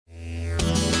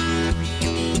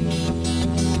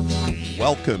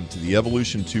Welcome to the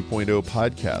Evolution 2.0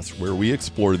 podcast, where we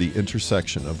explore the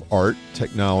intersection of art,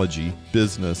 technology,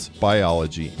 business,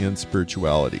 biology, and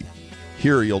spirituality.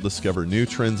 Here you'll discover new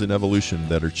trends in evolution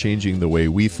that are changing the way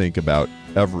we think about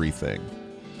everything.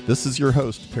 This is your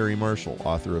host, Perry Marshall,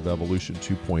 author of Evolution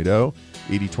 2.0,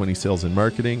 80/20 Sales and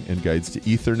Marketing, and Guides to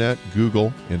Ethernet,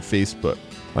 Google, and Facebook.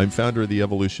 I'm founder of the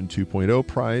Evolution 2.0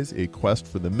 Prize, a quest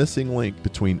for the missing link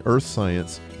between earth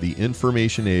science, the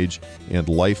information age, and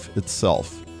life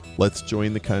itself. Let's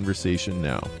join the conversation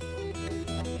now.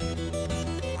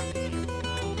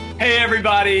 Hey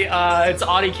everybody, it's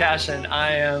Audie Cashin.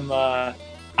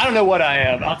 I don't know what I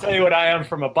am. I'll tell you what I am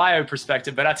from a bio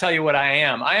perspective, but I'll tell you what I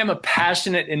am. I am a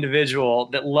passionate individual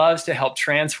that loves to help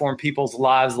transform people's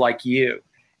lives like you.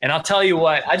 And I'll tell you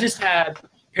what, I just had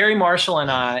Perry Marshall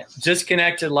and I just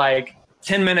connected like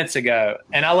 10 minutes ago.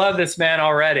 And I love this man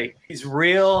already. He's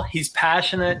real. He's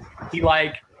passionate. He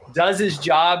does his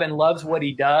job and loves what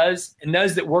he does and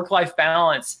knows that work-life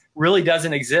balance really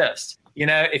doesn't exist. You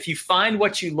know, if you find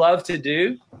what you love to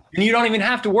do, then you don't even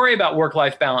have to worry about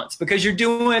work-life balance because you're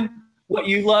doing what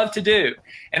you love to do.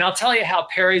 And I'll tell you how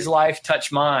Perry's life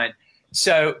touched mine.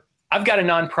 So I've got a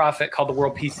nonprofit called the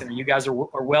World Peace Center. You guys are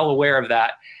well aware of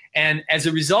that. And as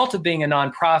a result of being a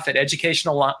nonprofit,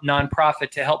 educational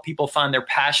nonprofit to help people find their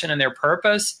passion and their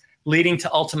purpose, leading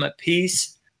to ultimate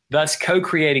peace, thus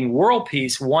co-creating world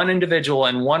peace, one individual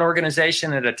and one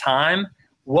organization at a time,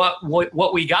 what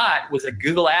we got was a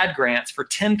Google ad grants for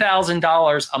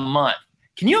 $10,000 a month.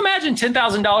 Can you imagine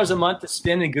 $10,000 a month to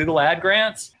spend in Google ad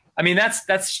grants? I mean,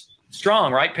 that's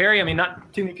strong, right, Perry? I mean,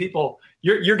 not too many people.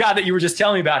 Your guy that you were just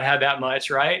telling me about had that much,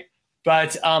 right?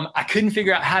 But I couldn't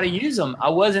figure out how to use them. I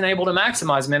wasn't able to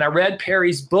maximize them. And I read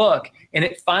Perry's book, and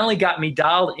it finally got me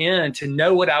dialed in to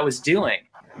know what I was doing.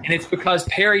 And it's because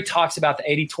Perry talks about the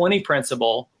 80/20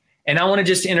 principle, and I want to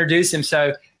just introduce him.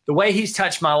 So the way he's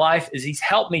touched my life is he's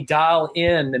helped me dial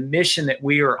in the mission that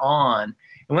we are on.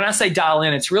 And when I say dial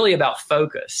in, it's really about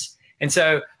focus. And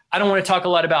so I don't want to talk a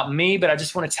lot about me, but I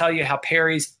just want to tell you how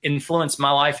Perry's influenced my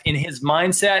life in his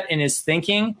mindset and his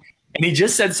thinking. And he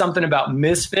just said something about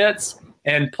misfits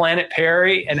and Planet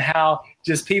Perry and how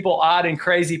just people, odd and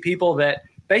crazy people that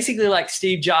basically like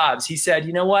Steve Jobs. He said,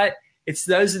 you know what? It's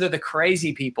those that are the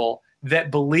crazy people that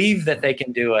believe that they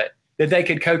can do it, that they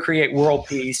could co-create world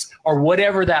peace or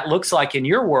whatever that looks like in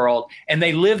your world. And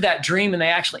they live that dream and they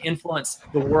actually influence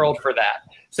the world for that.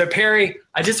 So Perry,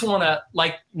 I just want to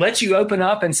let you open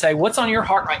up and say, what's on your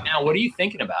heart right now? What are you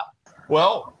thinking about?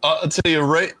 Well, I'll tell you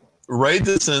right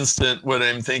this instant, what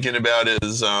I'm thinking about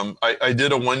is I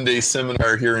did a one-day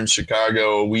seminar here in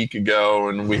Chicago a week ago,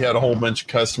 and we had a whole bunch of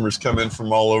customers come in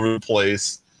from all over the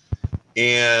place.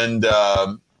 And,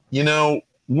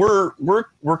 we're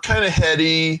kind of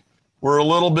heady. We're a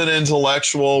little bit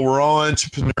intellectual. We're all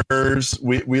entrepreneurs.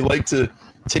 We like to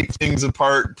take things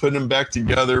apart, put them back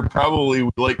together. Probably we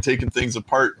like taking things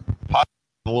apart a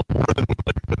little more than we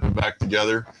like putting them back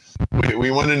together.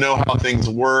 We want to know how things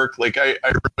work. Like I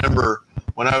remember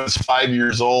when I was 5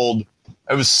 years old,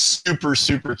 I was super,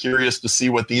 super curious to see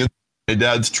what my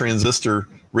dad's transistor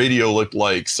radio looked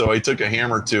like. So I took a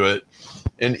hammer to it,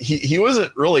 and he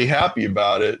wasn't really happy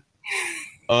about it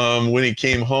when he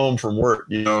came home from work,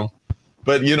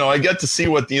 But, I got to see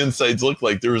what the insides looked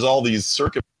like. There was all these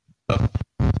circuit stuff.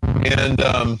 And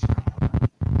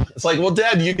it's like, well,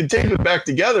 Dad, you can tape it back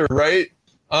together, right?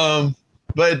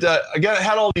 But I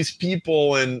had all these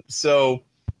people, and so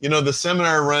the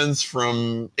seminar runs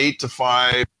from 8 to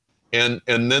 5, and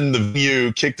then the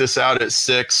venue kicked us out at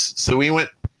 6. So we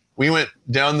went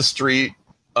down the street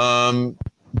to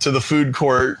the food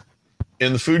court,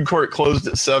 and the food court closed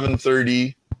at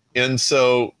 7:30, and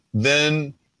so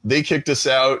then they kicked us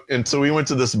out, and so we went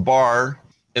to this bar,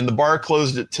 and the bar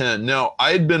closed at 10. Now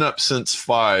I had been up since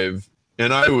 5,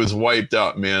 and I was wiped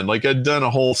out, man. Like I'd done a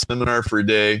whole seminar for a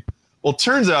day. Well,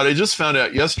 turns out I just found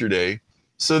out yesterday.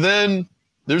 So then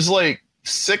there's like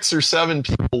 6 or 7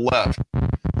 people left.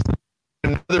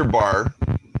 Another bar,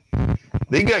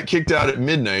 they got kicked out at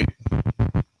midnight.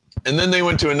 And then they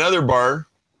went to another bar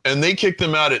and they kicked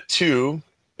them out at 2.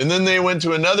 And then they went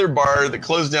to another bar that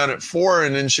closed down at 4.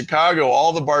 And in Chicago,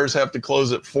 all the bars have to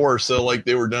close at 4. So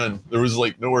they were done. There was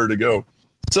nowhere to go.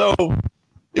 So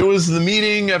it was the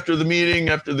meeting after the meeting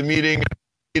after the meeting,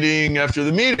 meeting after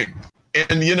the meeting.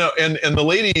 And, and the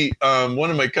lady, one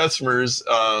of my customers,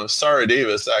 Sarah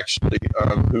Davis, actually,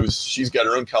 she's got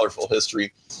her own colorful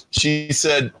history. She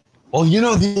said, well,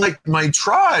 my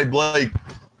tribe,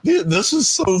 this is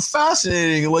so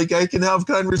fascinating. I can have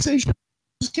conversations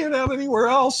I just can't have anywhere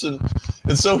else. And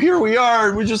so here we are,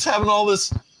 and we're just having all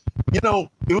this, it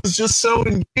was just so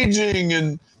engaging.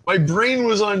 And my brain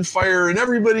was on fire and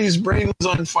everybody's brain was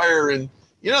on fire. And,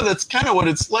 that's kind of what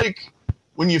it's like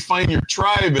when you find your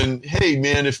tribe. And, hey,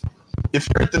 man, if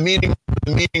you're at the meeting after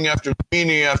the meeting after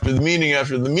the meeting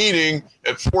after the meeting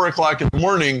at 4 o'clock in the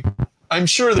morning, I'm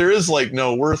sure there is like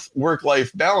no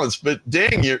work-life balance, but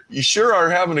dang, you sure are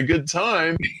having a good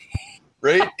time,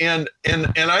 right? And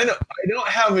I don't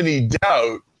have any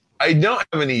doubt. I don't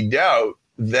have any doubt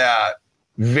that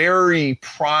very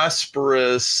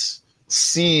prosperous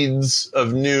seeds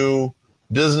of new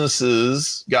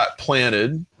businesses got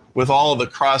planted with all of the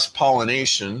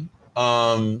cross-pollination.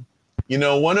 One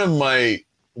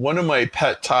of my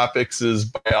pet topics is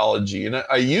biology, and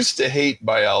I used to hate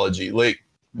biology. Like,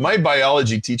 my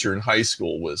biology teacher in high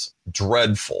school was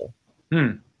dreadful.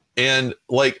 And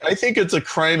I think it's a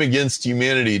crime against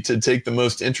humanity to take the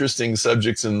most interesting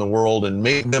subjects in the world and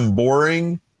make them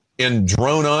boring and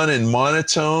drone on and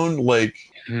monotone.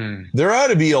 There ought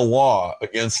to be a law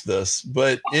against this.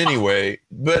 But anyway,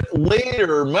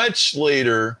 later, much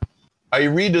later, I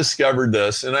rediscovered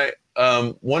this. And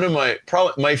one of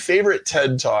my favorite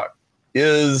TED Talk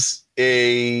is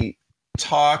a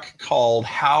talk called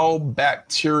How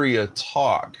Bacteria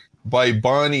Talk by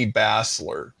Bonnie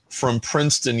Bassler from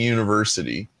Princeton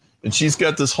University. And she's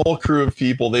got this whole crew of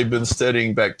people. They've been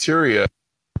studying bacteria.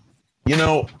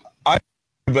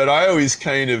 But I always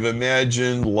kind of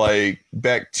imagined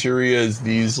bacteria as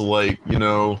these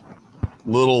little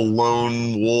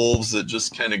lone wolves that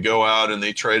just kind of go out and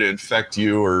they try to infect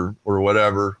you or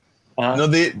whatever. No,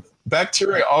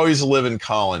 bacteria always live in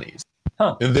colonies.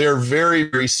 And they're very,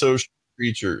 very social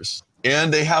creatures.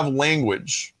 And they have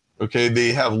language. Okay,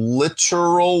 they have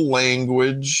literal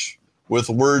language with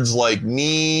words like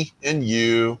me and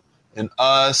you and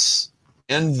us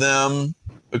and them.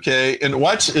 Okay, and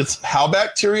it's How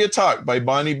Bacteria Talk by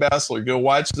Bonnie Bassler. Go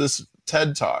watch this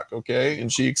TED Talk, okay? And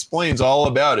she explains all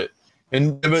about it.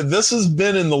 But this has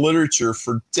been in the literature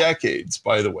for decades,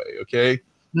 by the way, okay?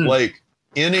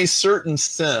 In a certain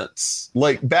sense,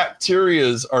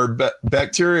 bacteria are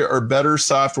better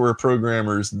software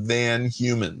programmers than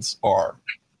humans are.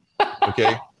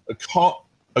 Okay,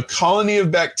 a colony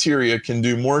of bacteria can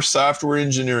do more software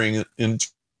engineering in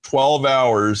 12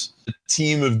 hours a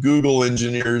team of Google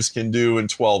engineers can do in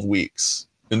 12 weeks,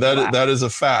 and that is a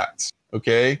fact.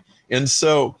 Okay, and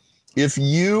so if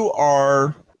you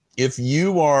are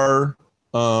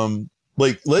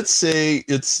let's say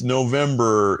it's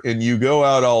November and you go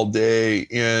out all day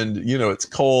and it's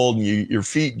cold and your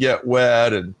feet get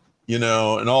wet and and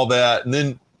all that,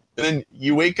 and then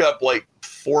you wake up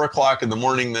 4 o'clock in the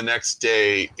morning the next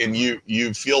day and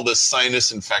you feel this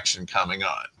sinus infection coming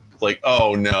on.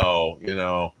 Oh no,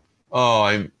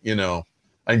 I'm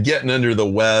getting under the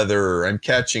weather, I'm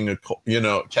catching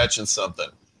catching something.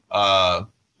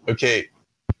 Okay.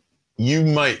 You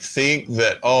might think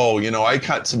that, I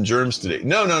caught some germs today.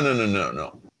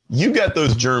 No. You got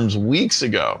those germs weeks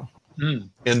ago.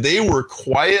 And they were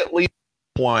quietly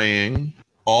multiplying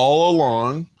all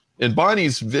along. And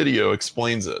Bonnie's video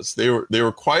explains this. They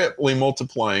were quietly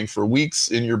multiplying for weeks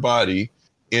in your body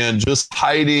and just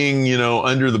hiding,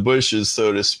 under the bushes,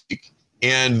 so to speak.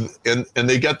 And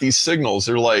they got these signals.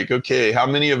 They're like, okay, how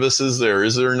many of us is there?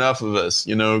 Is there enough of us?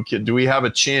 Do we have a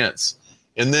chance?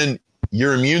 And then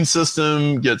your immune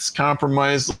system gets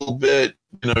compromised a little bit.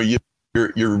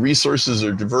 Your resources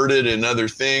are diverted in other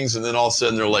things, and then all of a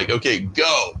sudden they're like, okay,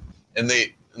 go, and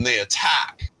they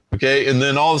attack. Okay, and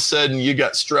then all of a sudden you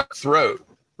got strep throat,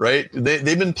 right?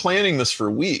 They've been planning this for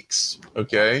weeks.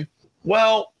 Okay,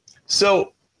 well,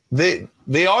 so they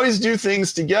always do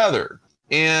things together,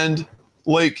 and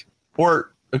if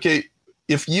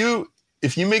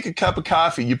you make a cup of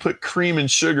coffee, you put cream and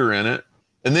sugar in it,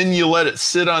 and then you let it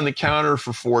sit on the counter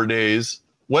for 4 days.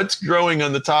 What's growing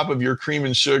on the top of your cream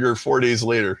and sugar 4 days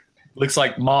later? Looks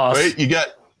like moss. Right? You got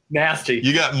nasty.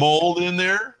 You got mold in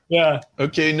there? Yeah.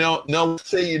 Okay, now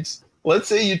let's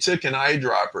say you took an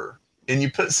eyedropper and you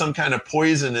put some kind of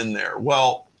poison in there.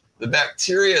 Well, the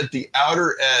bacteria at the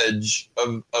outer edge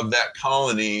of that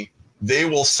colony, they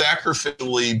will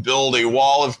sacrificially build a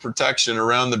wall of protection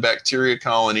around the bacteria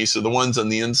colony so the ones on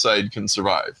the inside can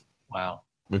survive. Wow.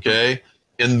 Okay?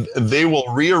 And they will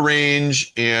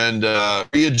rearrange and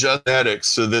readjust genetics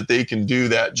so that they can do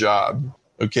that job.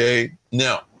 Okay?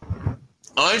 Now,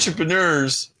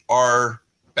 entrepreneurs are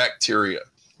bacteria.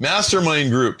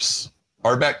 Mastermind groups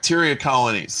are bacteria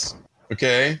colonies.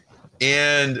 Okay?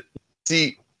 And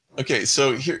see, okay,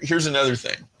 so here's another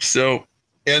thing. So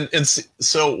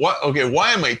what? Okay,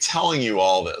 why am I telling you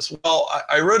all this? Well,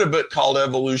 I wrote a book called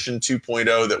Evolution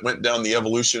 2.0 that went down the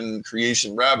evolution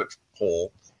creation rabbit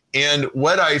hole. And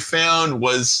what I found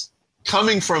was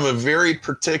coming from a very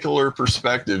particular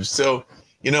perspective. So,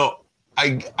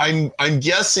 I'm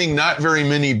guessing not very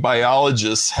many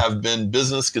biologists have been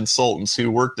business consultants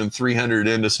who worked in 300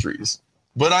 industries,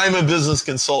 but I'm a business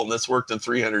consultant that's worked in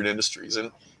 300 industries.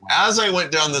 And as I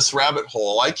went down this rabbit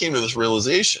hole, I came to this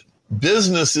realization: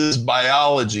 business is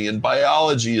biology and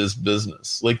biology is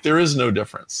business. Like, there is no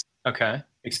difference. Okay.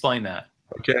 Explain that.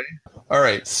 Okay. All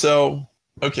right. So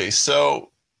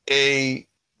a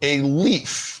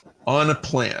leaf on a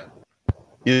plant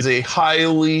is a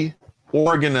highly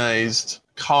organized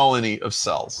colony of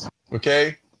cells.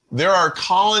 Okay. There are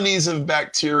colonies of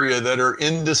bacteria that are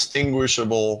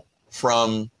indistinguishable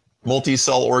from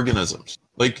multicell organisms.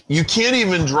 Like, you can't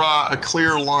even draw a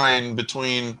clear line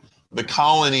between the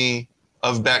colony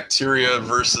of bacteria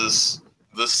versus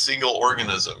the single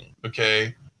organism.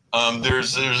 Okay.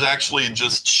 There's actually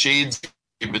just shades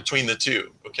between the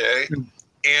two. Okay.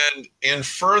 And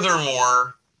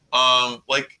furthermore,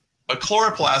 like, a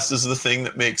chloroplast is the thing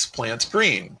that makes plants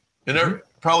green. And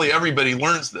probably everybody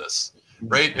learns this,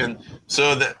 right? And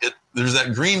so there's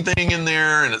that green thing in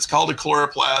there, and it's called a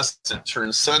chloroplast. It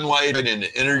turns sunlight into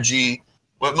energy.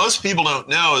 What most people don't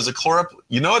know is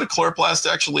you know what a chloroplast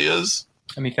actually is?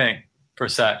 Let me think for a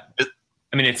sec. It's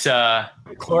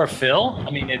chlorophyll.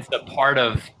 It's a part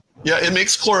of. Yeah, it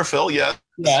makes chlorophyll. Yeah.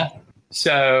 Yeah.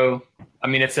 So,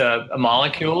 it's a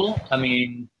molecule.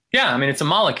 It's a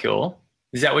molecule.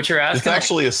 Is that what you're asking? It's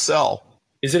actually a cell.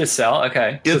 Is it a cell?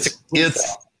 Okay. It's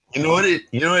you know what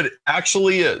it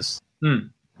actually is?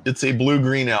 It's a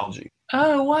blue-green algae.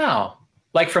 Oh, wow.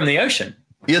 Like from the ocean.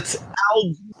 It's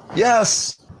algae.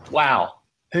 Yes. Wow.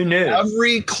 Who knew?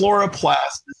 Every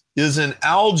chloroplast is an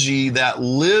algae that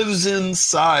lives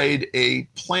inside a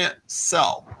plant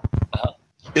cell. Uh-huh.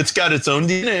 It's got its own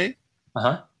DNA.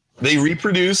 Uh-huh. They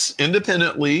reproduce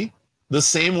independently the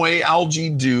same way algae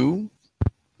do.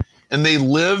 And they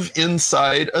live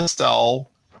inside a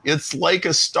cell. It's like a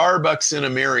Starbucks in a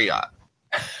Marriott.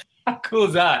 How cool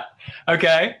is that?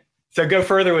 Okay. So go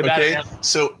further with that. Okay.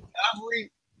 So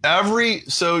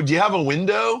so do you have a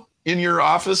window in your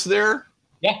office there?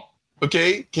 Yeah.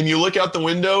 Okay. Can you look out the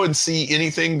window and see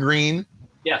anything green?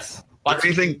 Yes.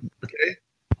 Anything? Okay.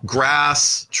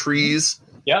 Grass, trees.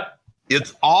 Yep.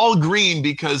 It's all green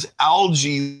because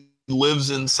algae lives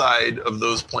inside of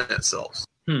those plant cells.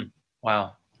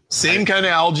 Wow. Same kind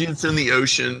of algae that's in the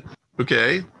ocean,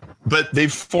 okay? But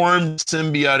they've formed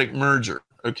symbiotic merger,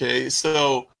 okay?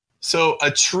 So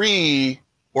a tree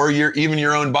or even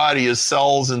your own body is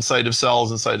cells inside of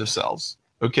cells inside of cells,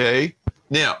 okay?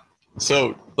 Now,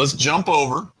 so let's jump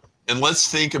over and let's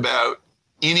think about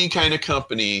any kind of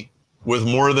company with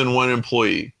more than one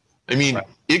employee.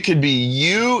 It could be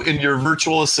you and your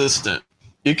virtual assistant.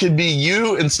 It could be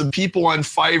you and some people on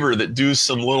Fiverr that do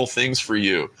some little things for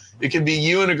you. It could be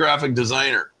you and a graphic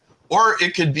designer. Or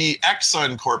it could be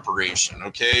Exxon Corporation,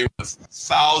 okay, with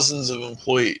thousands of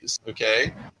employees,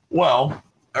 okay? Well,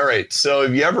 all right, so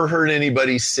have you ever heard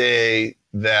anybody say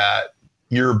that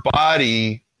your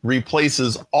body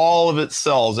replaces all of its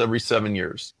cells every 7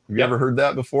 years? Have you ever heard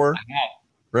that before? I have.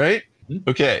 Right? Mm-hmm.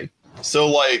 Okay, so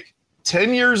like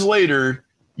 10 years later,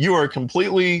 you are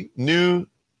completely new.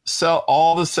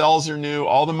 All the cells are new,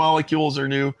 all the molecules are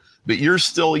new, but you're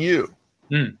still you,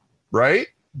 right?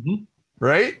 Mm-hmm.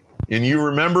 Right? And you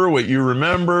remember what you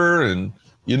remember, and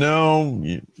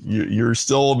you're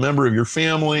still a member of your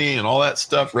family and all that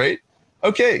stuff, right?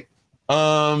 Okay.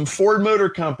 Ford Motor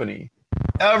Company,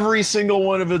 every single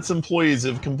one of its employees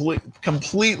have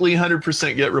completely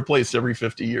 100% get replaced every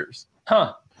 50 years.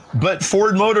 Huh. But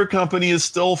Ford Motor Company is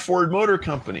still Ford Motor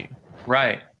Company.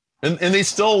 Right. And they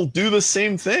still do the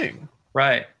same thing.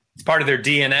 Right. It's part of their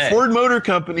DNA. Ford Motor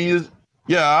Company is,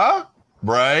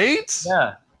 right?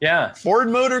 Yeah. Ford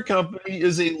Motor Company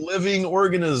is a living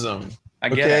organism. I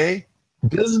get it.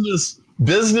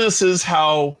 Business is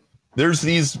how there's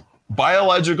these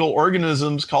biological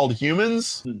organisms called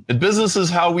humans, and business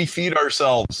is how we feed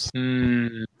ourselves.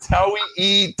 It's how we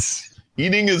eat.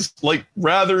 Eating is like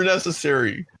rather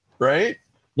necessary, right?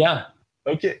 Yeah.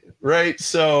 Okay, right.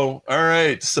 So, all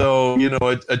right. So,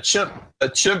 a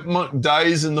chipmunk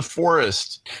dies in the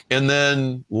forest, and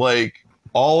then like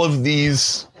all of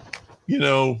these,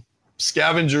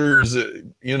 scavengers,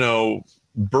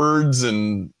 birds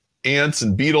and ants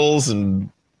and beetles and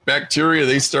bacteria,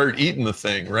 they start eating the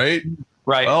thing, right?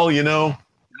 Right. Well,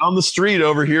 down the street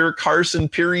over here, Carson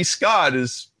Peary Scott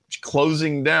is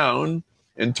closing down,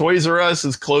 and Toys R Us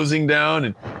is closing down,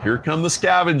 and here come the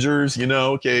scavengers,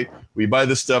 okay. We buy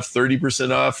the stuff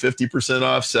 30% off, 50%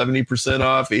 off, 70%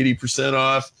 off, 80%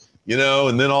 off,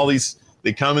 and then all these,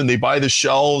 they come and they buy the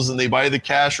shelves and they buy the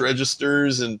cash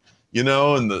registers and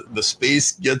and the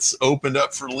space gets opened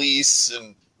up for lease,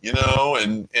 and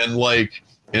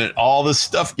and all this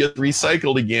stuff gets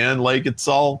recycled again. Like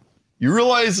you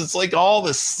realize it's like all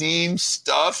the same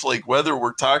stuff, like whether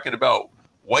we're talking about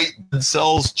white blood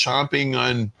cells chomping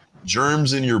on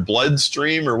germs in your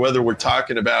bloodstream, or whether we're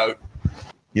talking about,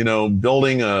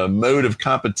 building a mode of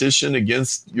competition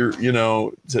against your,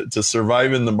 to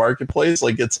survive in the marketplace.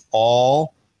 Like it's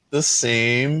all the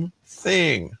same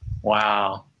thing.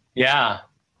 Wow. Yeah.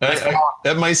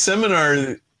 At my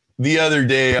seminar the other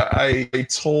day, I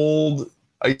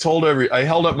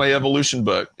held up my evolution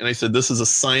book and I said, this is a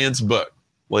science book,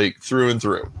 like through and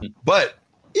through. But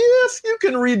if you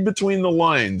can read between the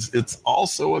lines, it's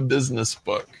also a business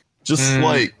book. Just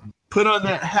like put on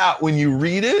that hat when you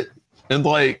read it. And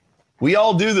like, we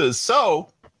all do this. So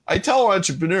I tell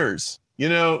entrepreneurs,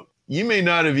 you may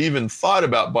not have even thought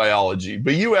about biology,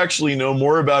 but you actually know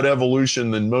more about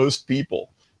evolution than most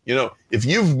people. If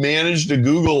you've managed a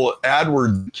Google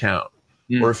AdWords account,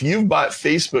 or if you've bought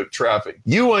Facebook traffic,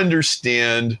 you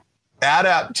understand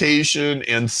adaptation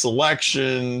and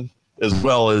selection as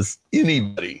well as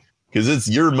anybody, because it's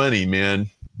your money, man.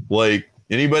 Like,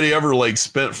 anybody ever like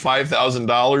spent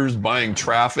 $5,000 buying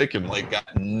traffic and like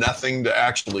got nothing to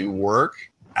actually work?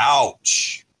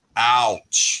 Ouch.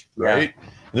 Right? Yeah.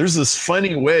 There's this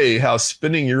funny way how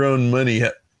spending your own money,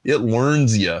 it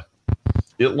learns you.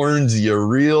 It learns you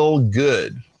real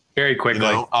good. Very quickly.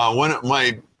 One of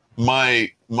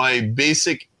my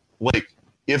basic, like,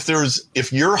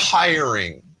 if you're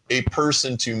hiring a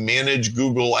person to manage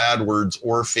Google AdWords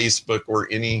or Facebook or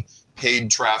any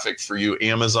paid traffic for you,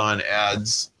 Amazon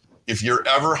ads, if you're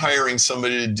ever hiring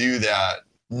somebody to do that,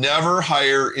 never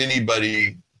hire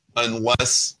anybody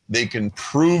unless they can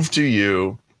prove to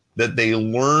you that they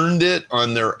learned it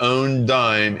on their own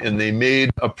dime and they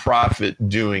made a profit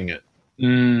doing it.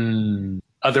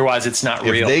 Otherwise, it's not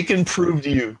real. If they can prove to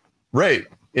you, right,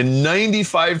 and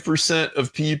 95%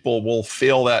 of people will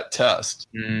fail that test.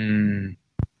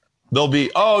 They'll be,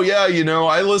 oh yeah,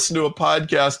 I listened to a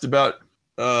podcast about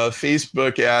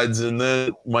Facebook ads, and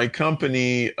then my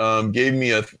company gave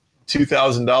me a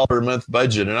 $2,000 a month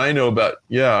budget, and I know about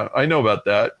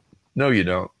that. No, you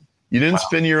don't. You didn't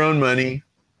spend your own money.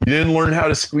 You didn't learn how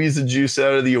to squeeze the juice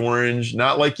out of the orange,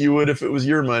 not like you would if it was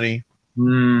your money.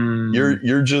 You're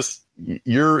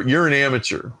an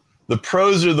amateur. The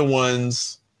pros are the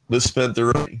ones that spent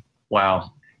their money.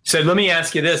 Wow. So let me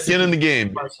ask you this. Get in the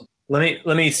game. Let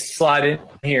me slide in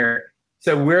here.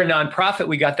 So we're a nonprofit.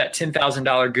 We got that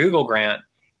 $10,000 Google grant.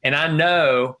 And I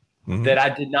know that I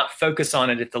did not focus on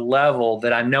it at the level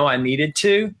that I know I needed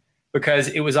to, because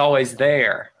it was always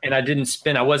there. And I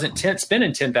wasn't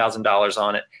spending $10,000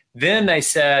 on it. Then they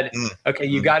said, okay,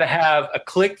 you got to have a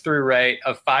click-through rate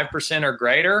of 5% or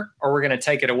greater, or we're going to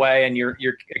take it away and your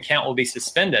account will be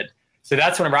suspended. So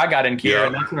that's whenever I got in Gear,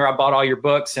 and that's whenever I bought all your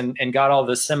books and got all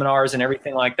the seminars and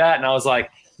everything like that. And I was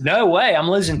like, no way, I'm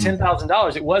losing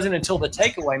 $10,000. It wasn't until the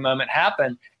takeaway moment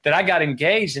happened that I got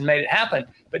engaged and made it happen.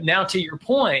 But now, to your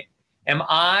point, am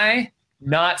I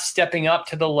not stepping up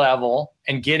to the level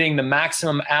and getting the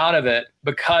maximum out of it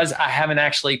because I haven't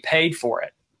actually paid for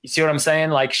it? You see what I'm saying?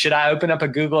 Like, should I open up a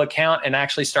Google account and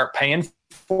actually start paying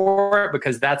for it,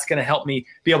 because that's going to help me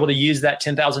be able to use that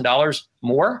 $10,000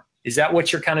 more? Is that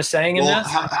what you're kind of saying in this?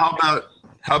 How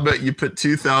about you put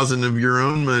 $2,000 of your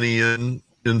own money in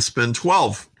and spend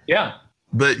 $12,000? Yeah.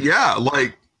 But yeah,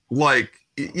 like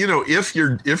if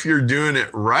you're doing it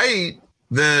right,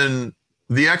 then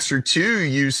the extra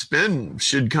 $2,000 you spend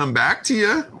should come back to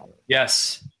you.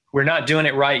 Yes. We're not doing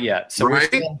it right yet. So we're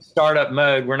still in startup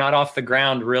mode. We're not off the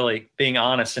ground, really, being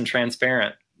honest and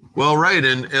transparent. Well, right.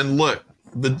 And look,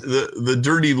 the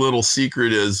dirty little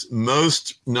secret is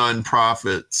most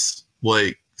nonprofits,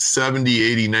 like 70,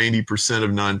 80, 90% of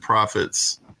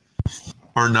nonprofits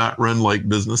are not run like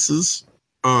businesses.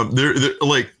 They're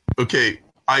like, okay,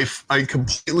 I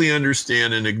completely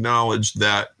understand and acknowledge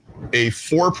that a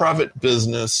for-profit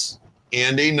business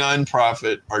and a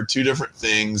nonprofit are two different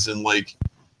things. And like,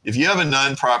 if you have a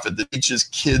nonprofit that teaches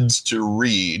kids to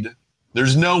read,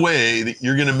 there's no way that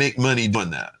you're going to make money doing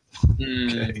that.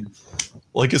 Okay.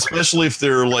 Like, especially if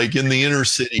they're like in the inner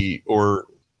city or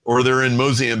they're in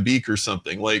Mozambique or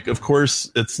something. Like, of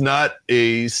course, it's not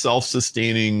a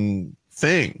self-sustaining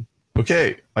thing.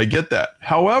 Okay, I get that.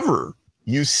 However,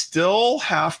 you still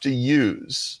have to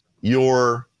use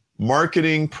your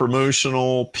marketing,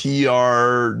 promotional,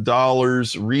 PR,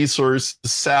 dollars, resources,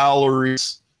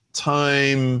 salaries,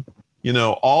 time,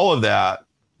 all of that.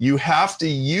 You have to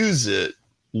use it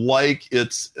like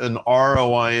it's an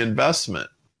ROI investment.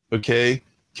 Okay,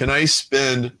 can I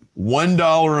spend $1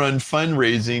 on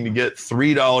fundraising to get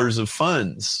 $3 of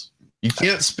funds. You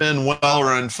can't spend $1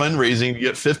 on fundraising to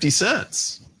get 50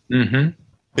 cents. Mm-hmm.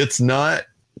 It's not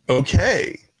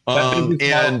okay.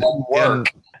 And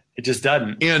work. It just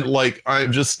doesn't. And like,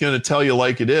 I'm just going to tell you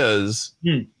like it is.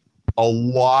 A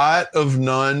lot of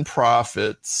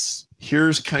nonprofits,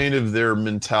 here's kind of their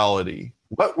mentality.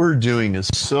 What we're doing is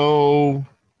so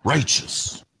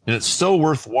righteous and it's so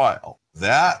worthwhile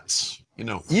that,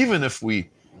 even if we,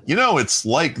 it's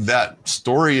like that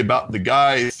story about the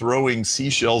guy throwing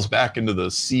seashells back into the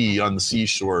sea on the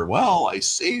seashore. Well, I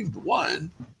saved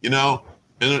one,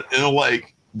 and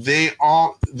like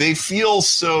they feel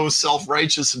so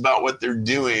self-righteous about what they're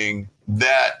doing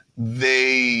that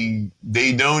they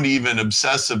don't even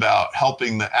obsess about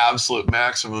helping the absolute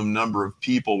maximum number of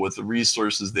people with the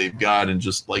resources they've got and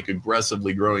just like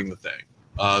aggressively growing the thing.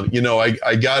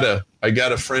 I got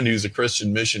a friend who's a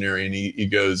Christian missionary, and he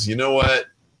goes, you know what?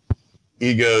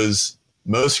 He goes,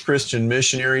 most Christian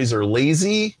missionaries are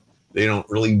lazy. They don't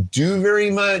really do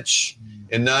very much.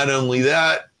 And not only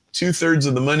that, 2/3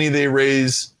 of the money they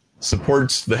raise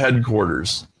supports the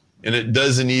headquarters. And it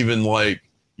doesn't even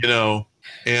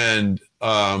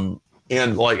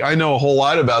and like, I know a whole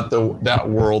lot about that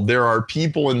world. There are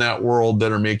people in that world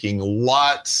that are making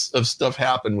lots of stuff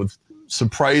happen with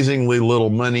surprisingly little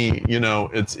money.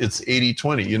 It's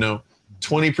 80-20,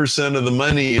 20% of the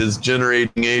money is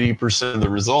generating 80% of the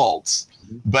results.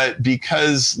 But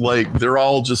because like they're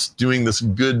all just doing this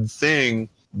good thing,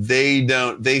 they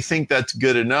think that's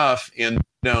good enough, and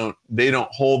they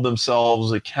don't hold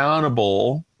themselves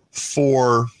accountable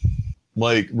for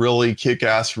like really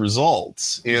kick-ass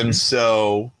results. And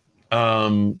so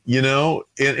so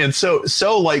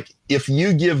like if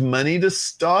you give money to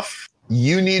stuff,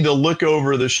 you need to look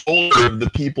over the shoulder of the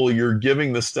people you're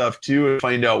giving the stuff to and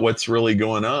find out what's really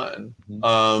going on.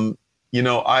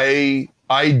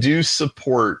 I do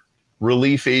support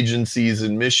relief agencies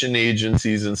and mission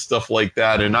agencies and stuff like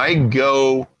that, and I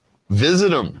go visit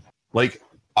them. Like,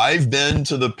 I've been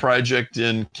to the project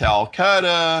in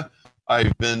Calcutta.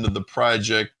 I've been to the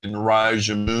project in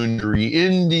Rajamundry,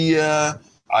 India.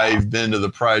 I've been to the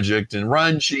project in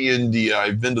Ranchi, India.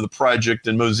 I've been to the project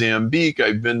in Mozambique.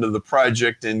 I've been to the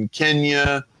project in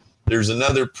Kenya. There's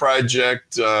another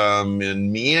project in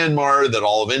Myanmar that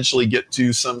I'll eventually get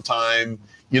to sometime,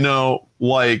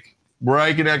 like where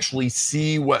I can actually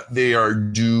see what they are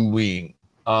doing.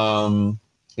 Like,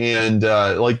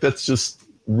 that's just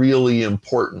really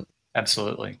important.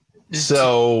 Absolutely.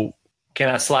 So can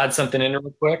I slide something in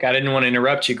real quick? I didn't want to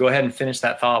interrupt you. Go ahead and finish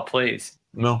that thought, please.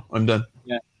 No, I'm done.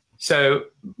 Yeah. So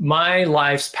my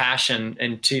life's passion,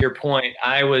 and to your point,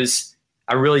 I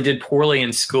really did poorly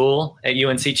in school at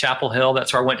UNC Chapel Hill.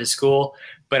 That's where I went to school.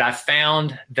 But I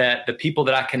found that the people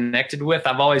that I connected with,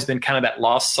 I've always been kind of that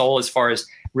lost soul as far as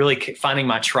really finding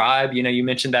my tribe. You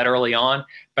mentioned that early on.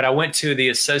 But I went to the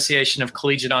Association of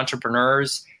Collegiate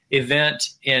Entrepreneurs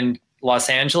event in Los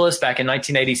Angeles back in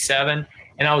 1987.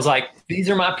 And I was like, these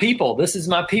are my people. This is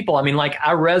my people. I mean, like,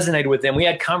 I resonated with them. We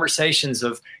had conversations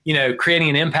of, creating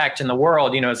an impact in the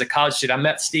world. As a college student, I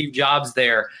met Steve Jobs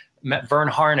there, met Vern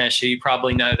Harnish, who you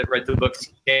probably know, that read the book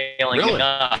Scaling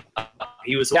Up.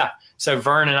 He was, yeah. So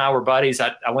Vern and I were buddies.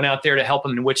 I went out there to help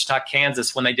him in Wichita,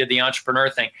 Kansas when they did the entrepreneur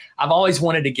thing. I've always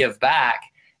wanted to give back.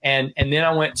 And then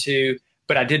I went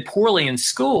but I did poorly in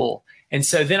school. And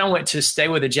so then I went to stay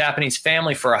with a Japanese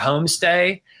family for a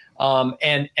homestay.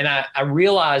 And I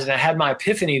realized, and I had my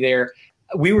epiphany there,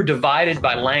 we were divided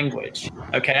by language.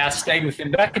 Okay, I stayed with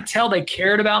them, but I could tell they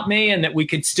cared about me and that we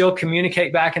could still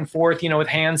communicate back and forth, with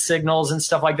hand signals and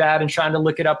stuff like that, and trying to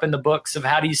look it up in the books of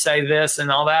how do you say this and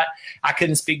all that. I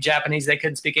couldn't speak Japanese. They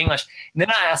couldn't speak English. And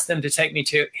then I asked them to take me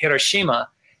to Hiroshima,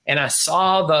 and I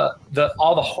saw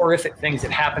all the horrific things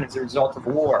that happened as a result of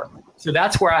war. So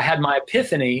that's where I had my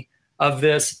epiphany of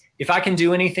this. If I can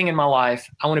do anything in my life,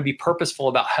 I want to be purposeful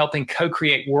about helping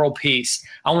co-create world peace.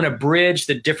 I want to bridge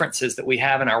the differences that we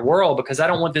have in our world, because I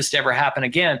don't want this to ever happen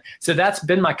again. So that's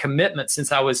been my commitment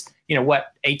since I was,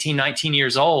 18, 19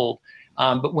 years old.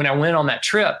 But when I went on that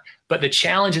trip, but the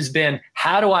challenge has been,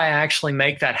 how do I actually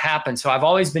make that happen? So I've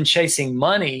always been chasing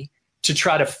money to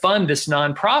try to fund this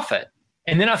nonprofit.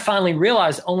 And then I finally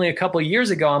realized only a couple of years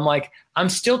ago, I'm like, I'm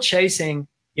still chasing.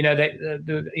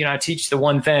 I teach the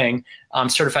one thing. I'm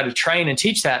certified to train and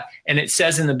teach that. And it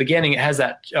says in the beginning, it has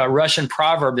that Russian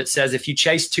proverb that says, if you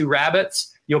chase two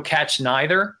rabbits, you'll catch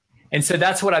neither. And so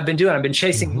that's what I've been doing. I've been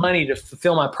chasing money to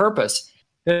fulfill my purpose.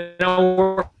 Then I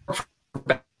work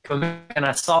and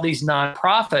I saw these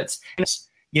nonprofits.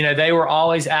 they were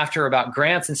always after about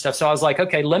grants and stuff. So I was like,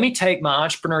 okay, let me take my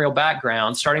entrepreneurial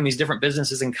background, starting these different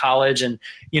businesses in college. And,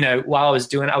 while I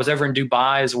was over in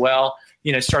Dubai as well,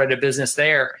 started a business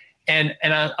there. And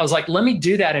I was like, let me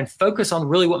do that and focus on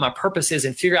really what my purpose is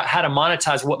and figure out how to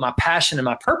monetize what my passion and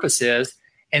my purpose is.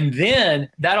 And then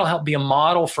that'll help be a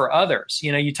model for others.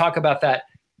 You talk about that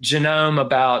genome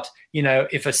about,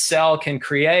 if a cell can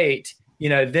create,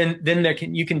 then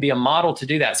you can be a model to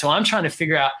do that. So I'm trying to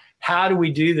figure out, how do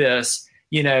we do this,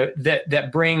 that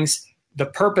brings the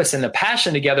purpose and the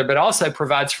passion together, but also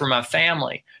provides for my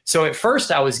family. So at first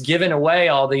I was giving away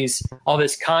all this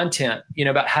content,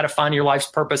 about how to find your life's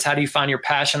purpose, how do you find your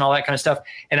passion, all that kind of stuff.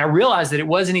 And I realized that it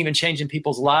wasn't even changing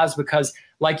people's lives because,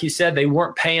 like you said, they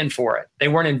weren't paying for it. They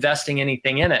weren't investing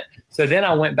anything in it. So then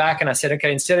I went back and I said,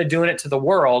 okay, instead of doing it to the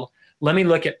world, let me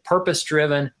look at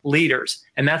purpose-driven leaders.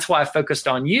 And that's why I focused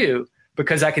on you,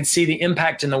 because I could see the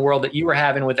impact in the world that you were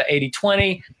having with the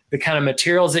 80-20, the kind of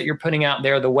materials that you're putting out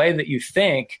there, the way that you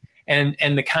think, and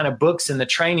the kind of books and the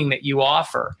training that you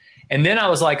offer. And then I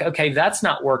was like, okay, that's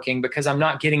not working because I'm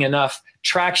not getting enough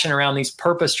traction around these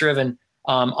purpose-driven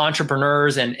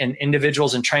entrepreneurs and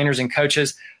individuals and trainers and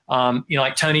coaches,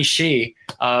 like Tony Hsieh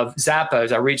of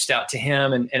Zappos. I reached out to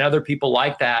him and other people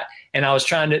like that. And I was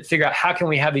trying to figure out how can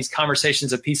we have these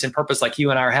conversations of peace and purpose like you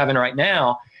and I are having right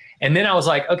now. And then I was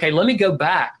like, okay, let me go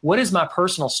back. What is my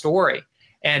personal story?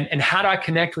 And how do I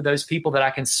connect with those people that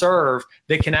I can serve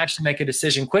that can actually make a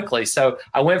decision quickly? So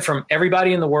I went from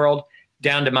everybody in the world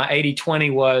down to my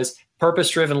 80-20 was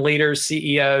purpose-driven leaders,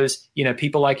 CEOs,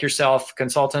 people like yourself,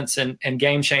 consultants and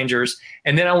game changers.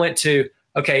 And then I went to,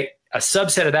 okay, a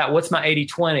subset of that, what's my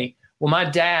 80-20? Well, my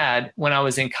dad, when I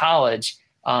was in college,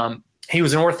 he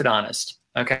was an orthodontist,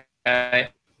 okay?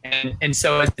 And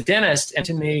so as a dentist, and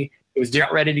to me, it was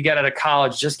ready to get out of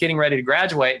college, just getting ready to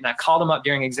graduate. And I called him up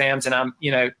during exams and I'm,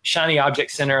 shiny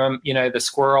object syndrome, the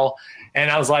squirrel. And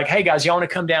I was like, hey guys, y'all want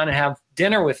to come down and have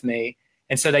dinner with me?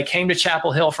 And so they came to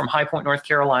Chapel Hill from High Point, North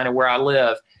Carolina, where I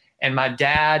live. And my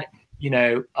dad,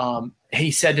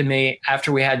 he said to me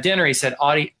after we had dinner, he said,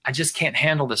 Audie, I just can't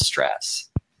handle the stress.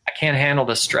 I can't handle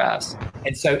the stress.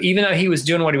 And so even though he was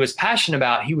doing what he was passionate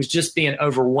about, he was just being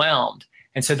overwhelmed.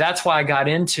 And so that's why I got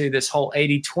into this whole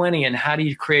 80-20 and how do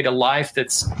you create a life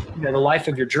that's, the life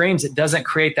of your dreams. It doesn't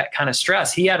create that kind of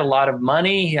stress. He had a lot of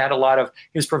money. He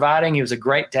was providing. He was a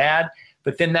great dad.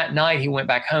 But then that night he went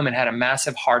back home and had a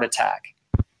massive heart attack.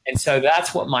 And so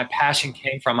that's what my passion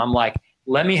came from. I'm like,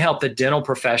 let me help the dental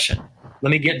profession.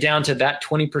 Let me get down to that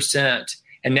 20%.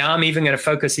 And now I'm even going to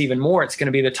focus even more. It's going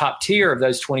to be the top tier of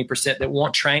those 20% that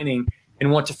want training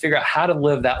and want to figure out how to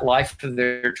live that life of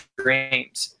their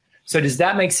dreams. So does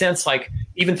that make sense? Like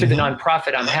even through the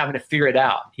nonprofit, I'm having to figure it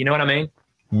out. You know what I mean?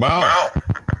 Wow.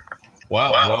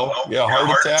 Well, yeah,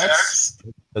 heart attacks.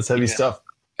 That's heavy stuff.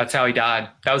 That's how he died.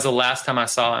 That was the last time I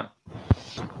saw him.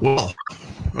 Well,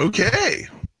 okay.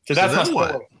 So that's my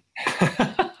story.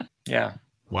 What? Yeah.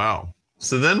 Wow.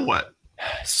 So then what?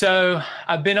 So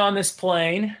I've been on this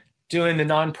plane doing the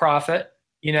nonprofit,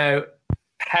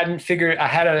 hadn't figured. I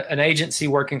had an agency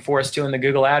working for us doing the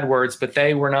Google AdWords, but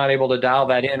they were not able to dial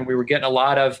that in. We were getting a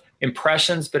lot of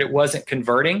impressions, but it wasn't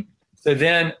converting. So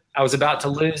then I was about to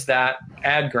lose that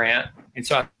ad grant. And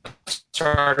so I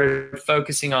started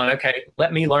focusing on, okay,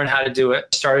 let me learn how to do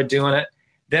it. Started doing it.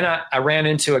 Then I ran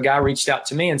into a guy reached out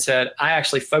to me and said, I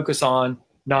actually focus on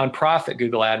nonprofit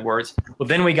Google AdWords. Well,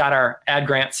 then we got our ad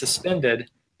grant suspended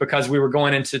because we were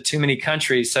going into too many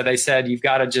countries. So they said, you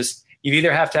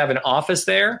either have to have an office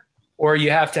there or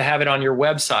you have to have it on your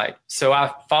website. So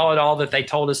I followed all that they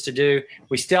told us to do.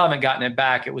 We still haven't gotten it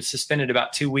back. It was suspended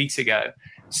about 2 weeks ago.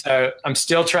 So I'm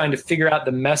still trying to figure out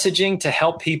the messaging to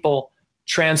help people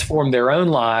transform their own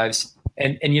lives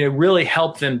and really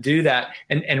help them do that.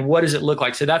 And what does it look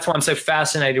like? So that's why I'm so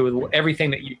fascinated with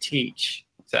everything that you teach.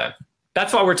 So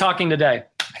that's why we're talking today.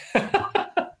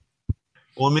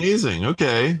 Well, amazing.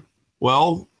 Okay.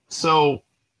 Well, so,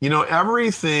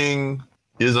 everything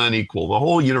is unequal. The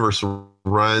whole universe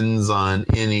runs on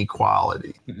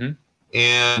inequality. Mm-hmm.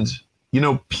 And,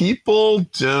 people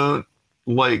don't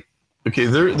like, okay,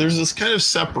 there's this kind of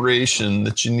separation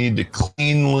that you need to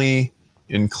cleanly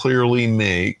and clearly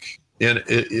make. And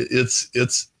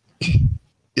it's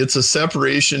a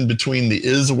separation between the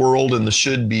is world and the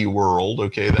should be world.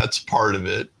 Okay, that's part of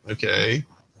it. Okay.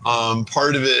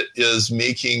 Part of it is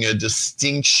making a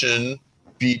distinction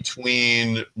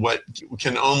between what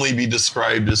can only be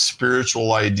described as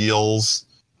spiritual ideals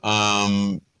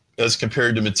as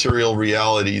compared to material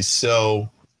realities. So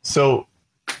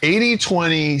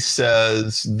 80-20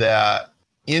 says that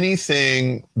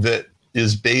anything that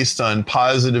is based on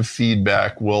positive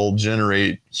feedback will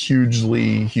generate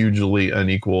hugely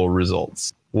unequal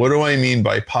results. What do I mean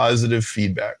by positive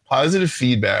feedback? Positive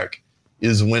feedback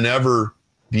is whenever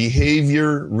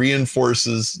behavior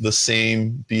reinforces the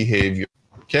same behavior.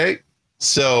 Okay?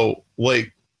 So,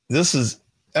 like, this is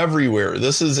everywhere.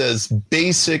 This is as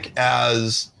basic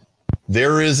as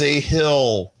there is a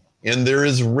hill and there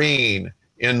is rain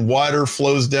and water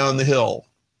flows down the hill.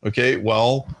 Okay?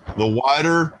 Well, the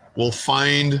water will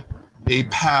find a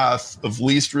path of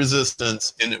least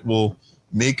resistance and it will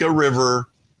make a river,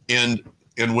 and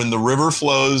when the river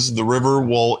flows, the river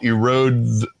will erode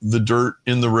the dirt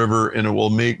in the river and it will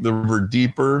make the river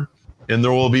deeper and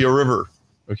there will be a river.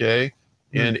 Okay?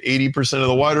 And 80% of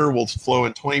the water will flow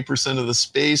in 20% of the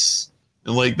space.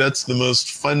 And like, that's the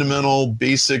most fundamental,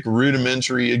 basic,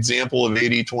 rudimentary example of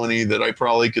 80-20 that I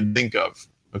probably could think of.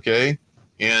 Okay?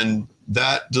 And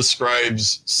that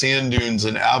describes sand dunes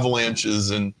and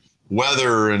avalanches and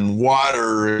weather and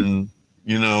water and,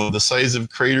 you know, the size of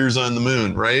craters on the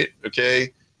moon, right?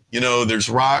 Okay? You know, there's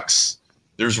rocks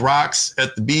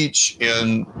at the beach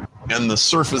and the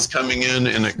surf is coming in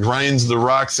and it grinds the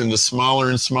rocks into smaller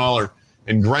and smaller.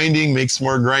 And grinding makes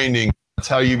more grinding. That's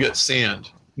how you get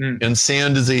sand. And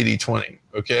sand is 80-20,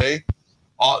 okay?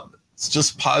 It's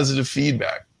just positive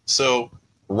feedback. So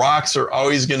rocks are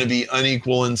always going to be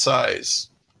unequal in size.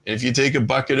 And if you take a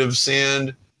bucket of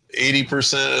sand,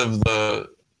 80%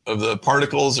 of the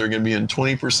particles are going to be in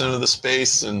 20% of the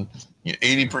space, and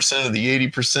 80% of the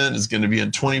 80% is going to be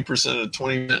in 20% of the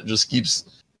 20%. It just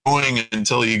keeps going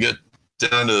until you get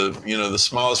down to, you know, the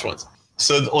smallest ones.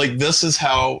 So like, this is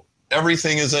how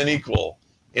everything is unequal,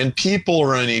 and people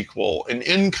are unequal, and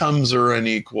incomes are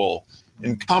unequal,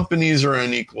 and companies are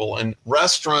unequal, and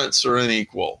restaurants are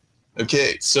unequal.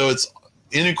 Okay, so it's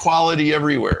inequality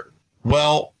everywhere.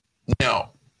 Well,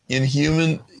 now, in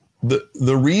human,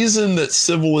 the reason that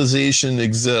civilization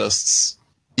exists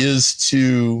is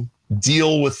to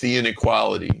deal with the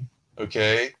inequality,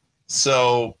 okay?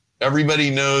 So everybody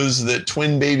knows that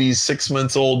twin babies 6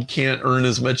 months old can't earn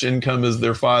as much income as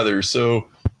their father. So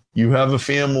you have a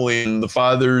family and the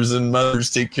fathers and mothers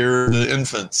take care of the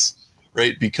infants,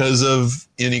 right? Because of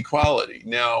inequality.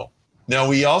 Now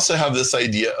we also have this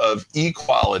idea of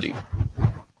equality.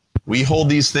 We hold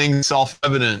these things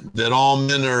self-evident, that all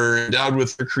men are endowed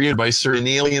with or created by certain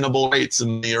inalienable rights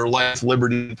and their life,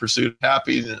 liberty, and pursuit of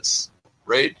happiness,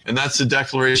 right? And that's the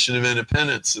Declaration of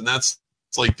Independence. And it's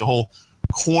like the whole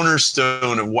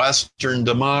cornerstone of Western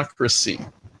democracy.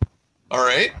 All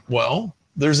right, well,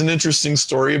 there's an interesting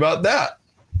story about that.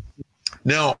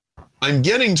 Now, I'm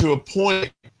getting to a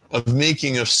point of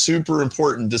making a super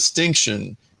important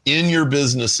distinction in your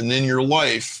business and in your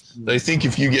life that I think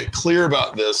if you get clear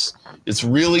about this, it's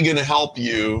really going to help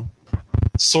you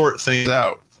sort things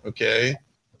out, okay?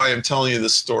 I am telling you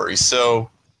this story.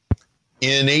 So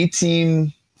in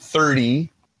 1830,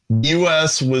 the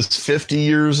U.S. was 50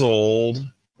 years old,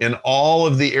 and all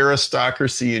of the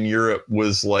aristocracy in Europe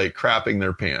was like crapping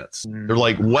their pants. They're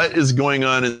like, what is going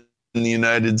on in the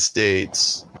United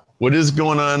States? What is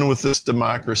going on with this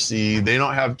democracy? They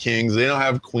don't have kings. They don't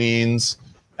have queens.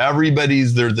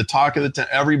 They're the talk of the town.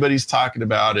 Everybody's talking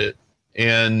about it.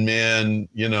 And man,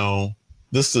 you know,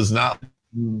 this is not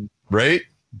right.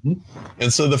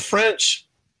 And so the French,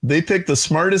 they picked the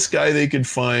smartest guy they could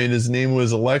find. His name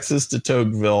was Alexis de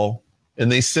Tocqueville.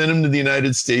 And they sent him to the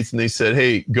United States and they said,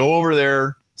 hey, go over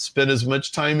there, spend as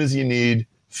much time as you need,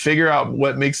 figure out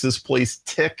what makes this place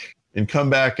tick, and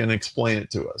come back and explain it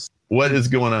to us. What is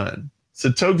going on?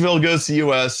 So Tocqueville goes to the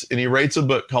U.S. and he writes a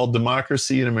book called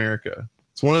Democracy in America.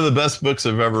 It's one of the best books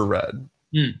I've ever read.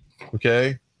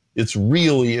 Okay? It's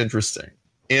really interesting.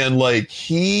 And like,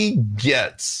 he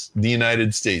gets the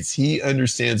United States. He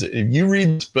understands it. If you read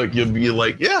this book, you'll be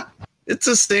like, yeah, it's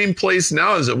the same place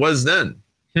now as it was then.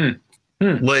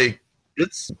 Like,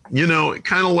 it's, you know,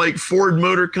 kind of like Ford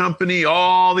Motor Company.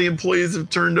 All the employees have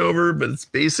turned over, but it's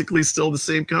basically still the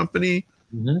same company.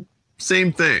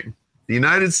 Same thing. The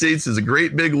United States is a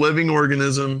great big living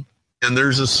organism, and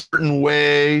there's a certain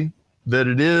way that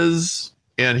it is,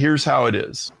 and here's how it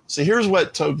is. So here's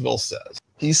what Tocqueville says.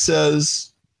 He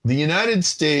says, the United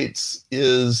States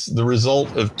is the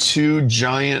result of two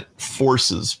giant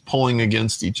forces pulling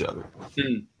against each other.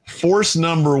 Force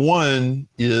number one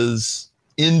is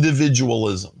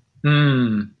individualism.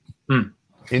 And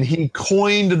he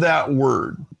coined that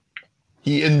word.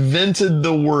 He invented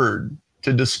the word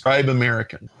to describe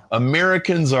American.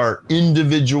 Americans are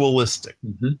individualistic.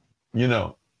 You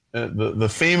know, the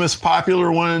famous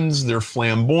popular ones, they're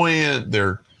flamboyant,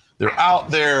 they're out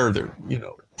there, they're, you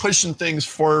know, pushing things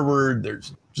forward, they're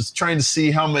just trying to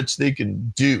see how much they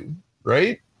can do.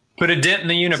 right? Put a dent in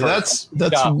the universe. So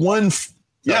that's one.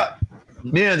 Yeah,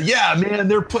 man,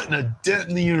 they're putting a dent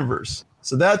in the universe.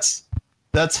 So that's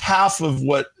half of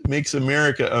what makes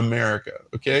America America.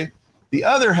 Okay, the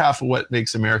other half of what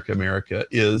makes America America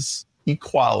is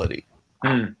equality,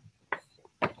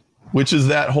 which is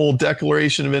that whole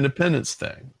Declaration of Independence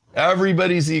thing.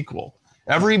 Everybody's equal.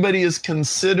 Everybody is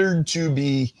considered to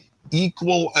be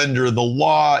equal under the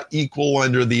law, equal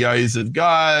under the eyes of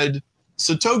God.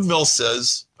 So Tocqueville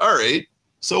says, all right,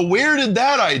 so where did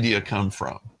that idea come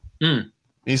from?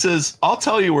 He says, I'll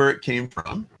tell you where it came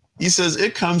from. He says,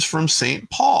 it comes from St.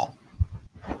 Paul.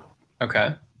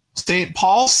 Okay. St.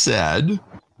 Paul said,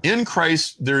 in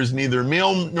Christ, there is neither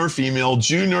male nor female,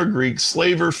 Jew nor Greek,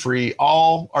 slave or free,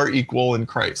 all are equal in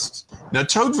Christ. Now,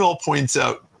 Tocqueville points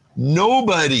out,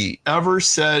 nobody ever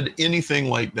said anything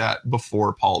like that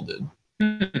before Paul did.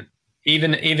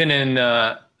 Even in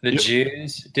the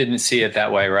Jews didn't see it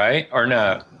that way, right? Or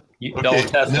no? The Old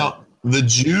Testament. Now, the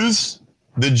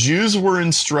Jews were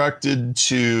instructed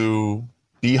to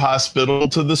be hospitable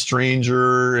to the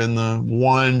stranger and the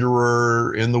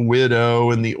wanderer and the widow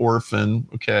and the orphan.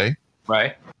 Okay.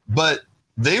 Right. But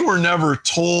they were never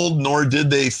told, nor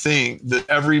did they think that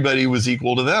everybody was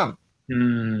equal to them.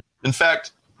 In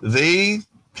fact, they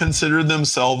considered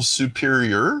themselves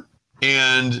superior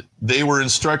and they were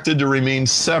instructed to remain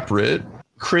separate.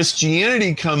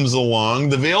 Christianity comes along,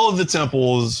 the veil of the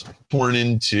temple is torn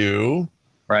into,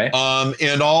 right?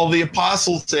 And all the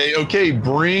apostles say, okay,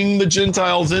 bring the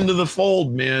Gentiles into the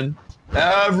fold, man.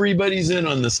 Everybody's in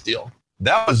on this deal.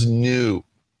 That was new.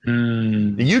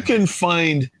 You can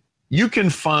find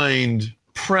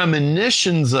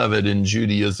premonitions of it in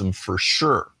Judaism for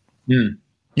sure.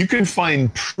 You can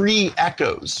find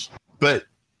pre-echoes, but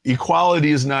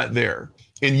equality is not there.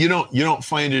 And you don't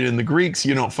find it in the Greeks,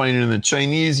 you don't find it in the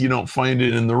Chinese, you don't find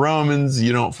it in the Romans,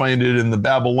 you don't find it in the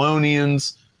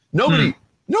Babylonians. Nobody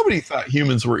thought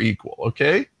humans were equal,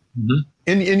 okay?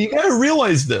 And you got to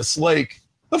realize this, like,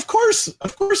 of course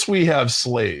we have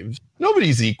slaves.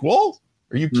 Nobody's equal.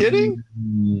 Are you kidding?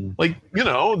 Like,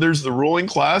 there's the ruling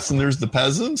class and there's the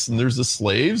peasants and there's the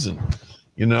slaves and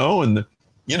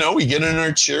we get in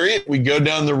our chariot, we go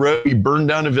down the road, we burn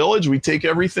down a village, we take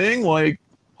everything, like,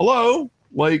 hello,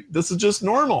 like, this is just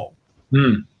normal.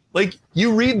 Like,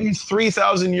 you read these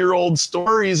 3,000-year-old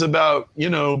stories about,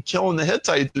 killing the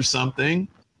Hittites or something.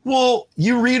 Well,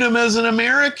 you read them as an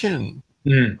American.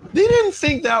 They didn't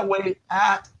think that way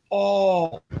at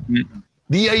all.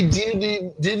 The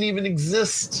idea didn't even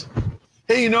exist.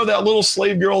 Hey, that little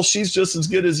slave girl, she's just as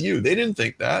good as you. They didn't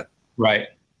think that. Right.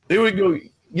 They would go,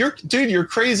 you're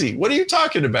crazy. What are you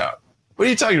talking about? What are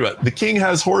you talking about? The king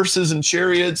has horses and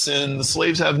chariots and the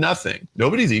slaves have nothing.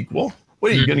 Nobody's equal.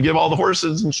 What, are you going to give all the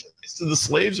horses and chariots to the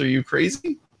slaves? Are you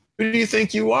crazy? Who do you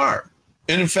think you are?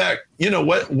 And in fact,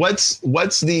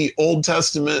 what's the Old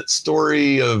Testament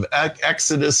story of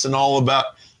Exodus and all about?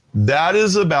 That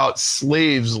is about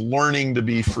slaves learning to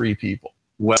be free people.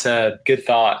 Well said. Good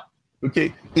thought.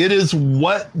 Okay. It is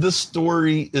what the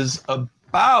story is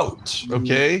about.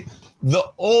 Okay. The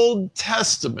Old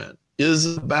Testament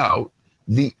is about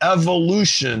the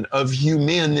evolution of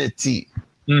humanity.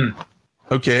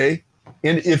 Okay.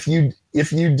 And if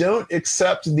you don't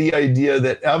accept the idea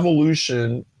that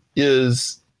evolution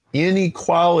is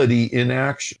inequality in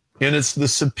action, and it's the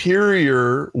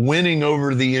superior winning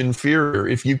over the inferior,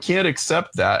 if you can't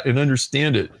accept that and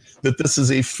understand it, that this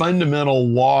is a fundamental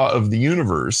law of the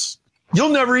universe, you'll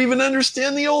never even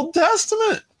understand the Old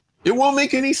Testament. It won't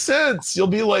make any sense. You'll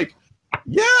be like,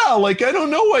 yeah, like, I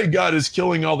don't know why God is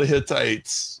killing all the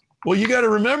Hittites. Well, you got to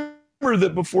remember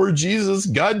that before Jesus,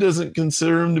 God doesn't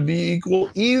consider them to be equal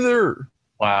either.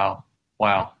 Wow.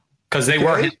 Because they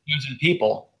were his chosen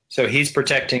people. So he's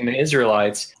protecting the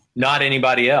Israelites, not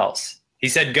anybody else. He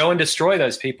said, go and destroy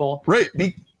those people. Right.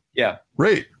 Yeah.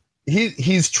 Right.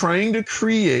 He's trying to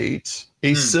create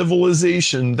a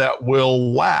civilization that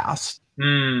will last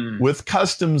with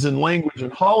customs and language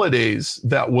and holidays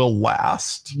that will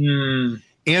last. And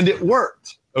it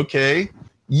worked. Okay.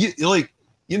 You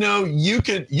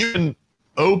can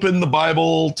open the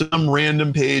Bible to some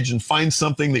random page and find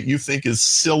something that you think is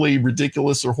silly,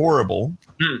 ridiculous, or horrible.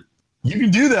 You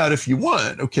can do that if you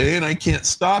want, okay? And I can't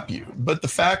stop you. But the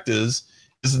fact is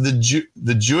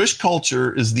the Jewish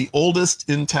culture is the oldest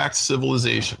intact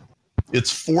civilization.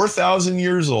 It's 4,000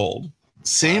 years old.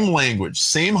 Same language,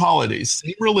 same holidays,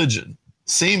 same religion,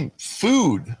 same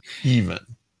food even.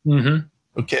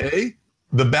 Okay?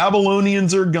 The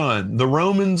Babylonians are gone. The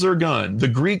Romans are gone. The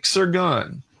Greeks are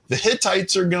gone. The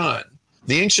Hittites are gone.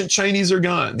 The ancient Chinese are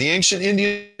gone. The ancient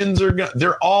Indians are gone.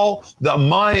 They're all the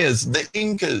Mayas, the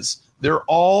Incas, They're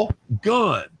all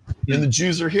gone. And the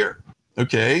Jews are here.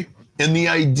 Okay. And the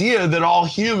idea that all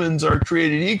humans are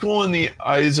created equal in the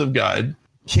eyes of God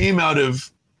came out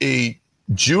of a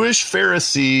Jewish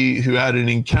Pharisee who had an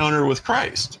encounter with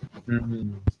Christ.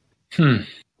 And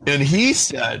he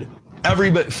said,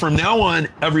 everybody, from now on,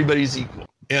 everybody's equal.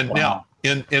 And now,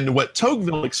 and what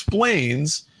Tocqueville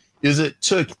explains is it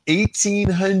took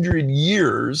 1,800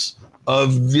 years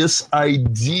of this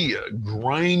idea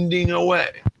grinding away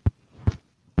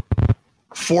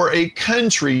for a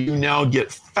country to now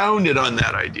get founded on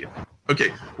that idea.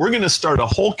 Okay, we're going to start a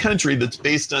whole country that's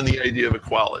based on the idea of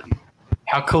equality.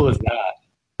 How cool is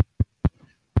that?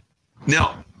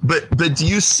 Now, but do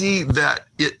you see that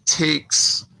it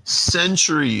takes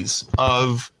centuries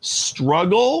of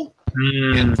struggle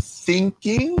and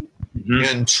thinking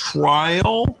and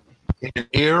trial and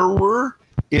error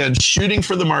and shooting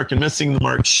for the mark and missing the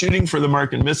mark, shooting for the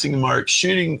mark and missing the mark,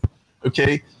 shooting,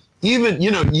 okay? Even,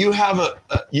 you have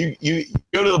you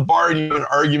go to the bar and you have an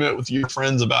argument with your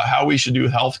friends about how we should do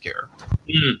healthcare,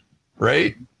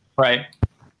 right? Right.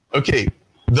 Okay,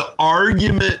 the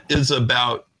argument is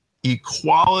about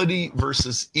equality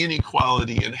versus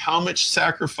inequality and how much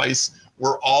sacrifice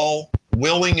we're all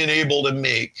willing and able to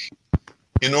make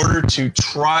in order to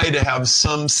try to have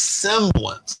some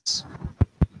semblance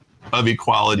of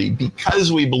equality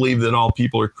because we believe that all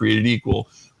people are created equal,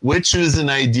 which is an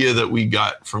idea that we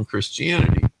got from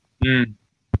Christianity.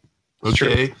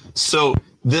 Okay, so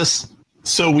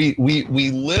we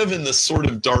live in this sort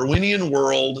of Darwinian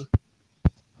world,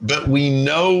 but we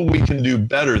know we can do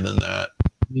better than that.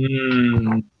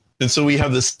 And so we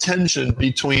have this tension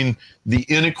between the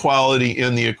inequality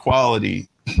and the equality,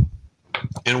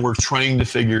 and we're trying to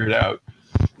figure it out.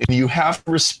 And you have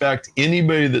to respect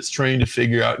anybody that's trying to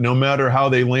figure out, no matter how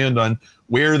they land on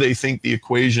where they think the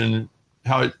equation,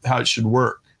 how it should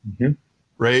work,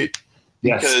 right?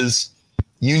 Yes. Because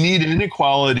you need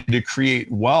inequality to create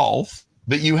wealth,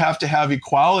 but you have to have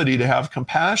equality to have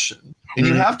compassion. And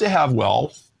you have to have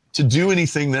wealth to do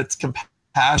anything that's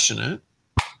compassionate.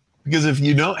 Because if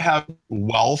you don't have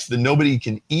wealth, then nobody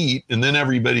can eat, and then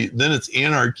it's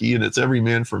anarchy and it's every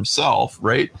man for himself,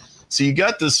 right? So you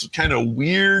got this kind of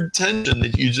weird tension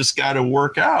that you just got to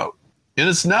work out. And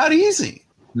it's not easy.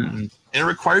 And it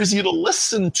requires you to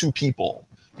listen to people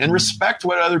and respect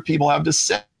what other people have to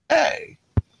say. And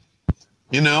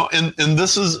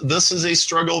this is a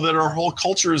struggle that our whole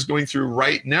culture is going through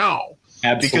right now.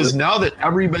 Absolutely. Because now that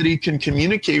everybody can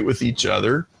communicate with each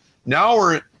other, now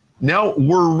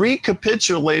we're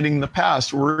recapitulating the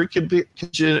past. We're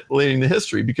recapitulating the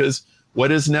history, because what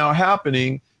is now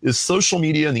happening is social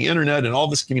media and the internet and all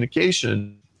this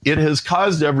communication. It has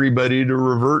caused everybody to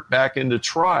revert back into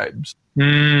tribes.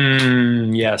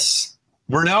 Yes.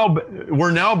 We're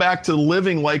now back to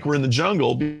living like we're in the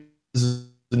jungle, because it's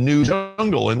the new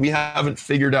jungle, and we haven't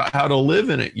figured out how to live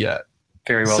in it yet.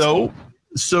 Very well.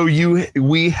 So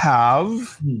we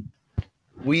have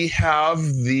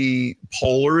the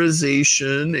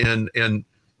polarization and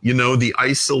the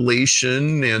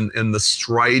isolation and the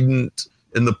strident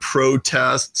and the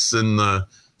protests and the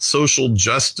social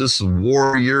justice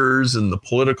warriors and the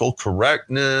political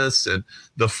correctness and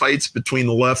the fights between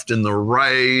the left and the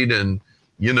right and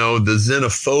the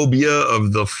xenophobia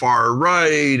of the far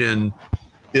right, and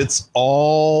it's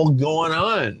all going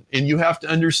on. And you have to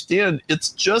understand, it's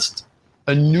just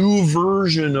a new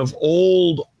version of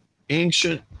old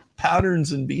ancient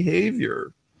patterns and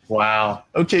behavior. Wow.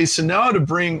 Okay, so now to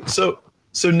bring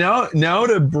now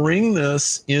to bring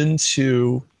this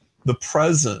into the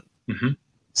present.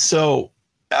 So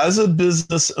as a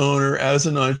business owner, as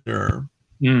an entrepreneur,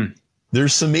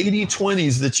 there's some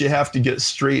 80-20s that you have to get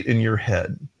straight in your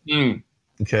head.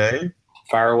 Okay?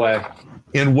 Fire away.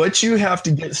 And what you have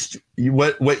to get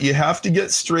what you have to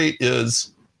get straight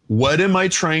is, what am I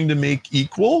trying to make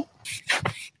equal?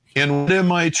 And what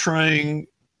am I trying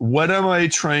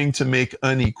to make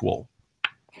unequal?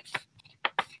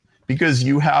 Because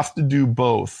you have to do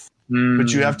both,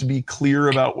 but you have to be clear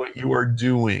about what you are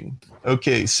doing.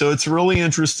 Okay, so it's really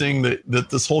interesting that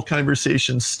this whole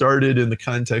conversation started in the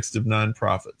context of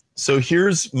nonprofits. So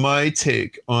here's my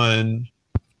take on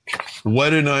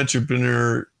what an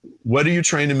entrepreneur, what are you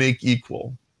trying to make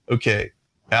equal? Okay,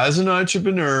 as an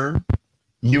entrepreneur,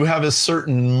 you have a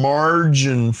certain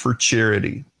margin for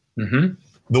charity.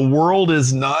 The world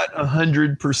is not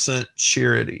 100%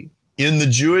 charity. In the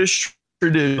Jewish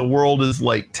tradition, the world is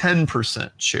like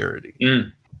 10% charity.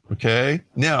 Okay?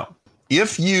 Now,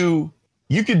 if you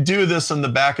could do this on the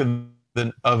back of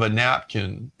a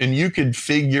napkin, and you could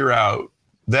figure out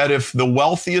that if the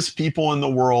wealthiest people in the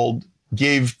world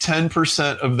gave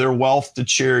 10% of their wealth to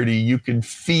charity, you can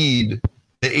feed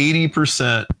the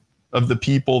 80% of the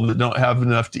people that don't have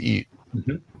enough to eat.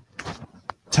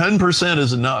 10%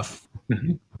 is enough.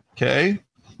 Okay.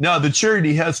 Now the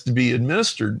charity has to be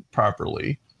administered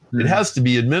properly. It has to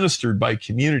be administered by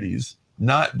communities,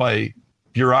 not by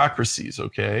bureaucracies.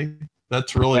 Okay.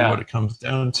 That's really what it comes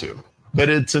down to. But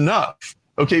it's enough.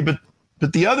 Okay. But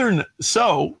the other,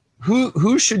 so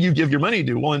who should you give your money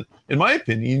to? Well, in my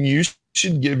opinion, you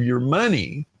should give your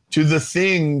money to the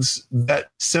things that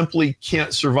simply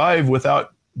can't survive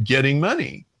without getting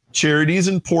money. Charities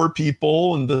and poor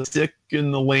people and the sick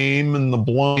and the lame and the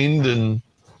blind and,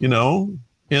 you know,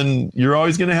 and you're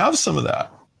always going to have some of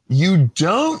that. You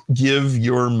don't give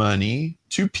your money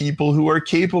to people who are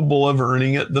capable of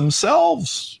earning it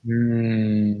themselves.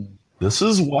 This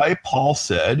is why Paul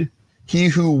said, he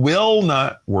who will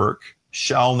not work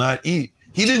shall not eat.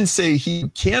 He didn't say he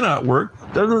cannot work.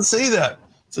 Doesn't say that.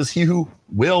 It says he who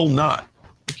will not.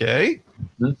 Okay.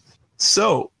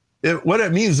 So what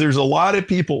it means, there's a lot of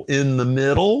people in the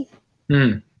middle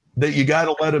that you got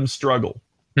to let them struggle.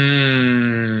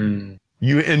 You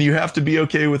have to be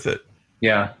okay with it.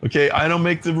 Yeah. Okay. I don't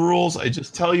make the rules. I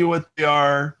just tell you what they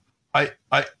are.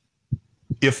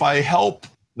 If I help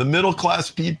the middle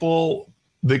class people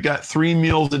that got 3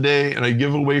 meals a day and I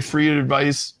give away free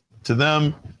advice to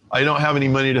them, I don't have any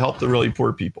money to help the really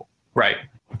poor people. Right.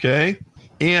 Okay.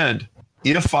 And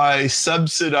if I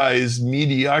subsidize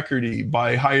mediocrity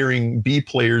by hiring B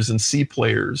players and C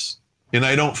players, and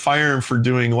I don't fire them for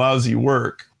doing lousy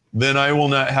work, then I will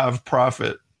not have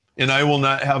profit, and I will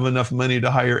not have enough money to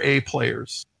hire A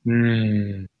players.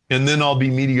 And then I'll be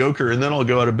mediocre, and then I'll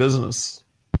go out of business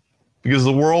because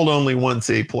the world only wants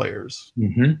A players.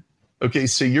 Okay,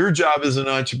 so your job as an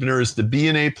entrepreneur is to be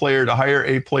an A player, to hire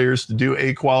A players, to do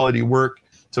A quality work,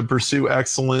 to pursue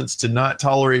excellence, to not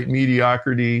tolerate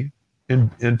mediocrity,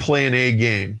 and play an A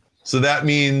game. So that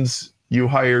means you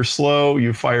hire slow,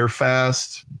 you fire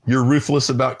fast, you're ruthless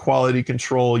about quality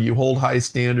control, you hold high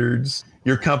standards.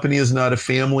 Your company is not a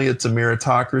family, it's a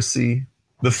meritocracy.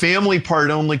 The family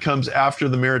part only comes after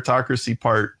the meritocracy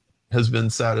part has been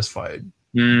satisfied.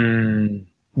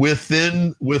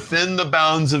 Within the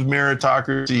bounds of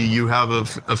meritocracy, you have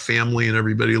a family and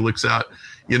everybody looks out,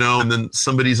 you know, and then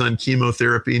somebody's on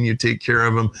chemotherapy and you take care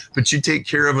of him, but you take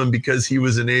care of him because he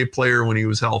was an A player when he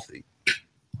was healthy.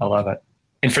 I love it.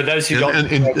 And for those who don't,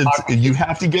 and you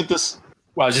have to get this.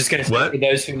 Well, I was just going to say, for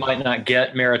those who might not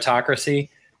get meritocracy,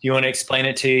 do you want to explain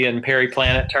it to you in Perry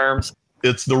Planet terms?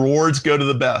 It's the rewards go to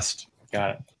the best. Got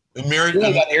it.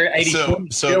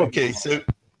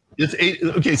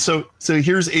 So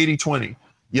here's 80-20.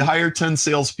 You hire 10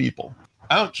 salespeople.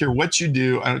 I don't care what you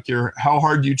do. I don't care how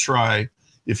hard you try.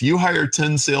 If you hire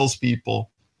 10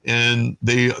 salespeople and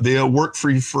they work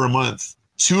for you for a month,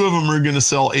 2 of them are going to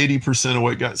sell 80% of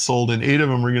what got sold, and 8 of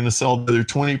them are going to sell the other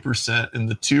 20%, and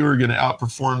the 2 are going to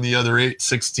outperform the other 8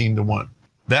 16-1.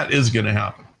 That is going to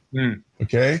happen.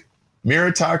 Okay,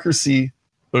 meritocracy.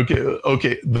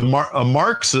 Okay. A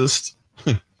Marxist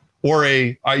or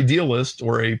a idealist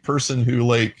or a person who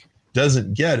like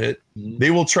doesn't get it,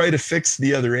 they will try to fix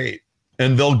the other 8,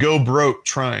 and they'll go broke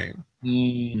trying.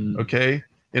 Okay,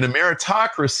 in a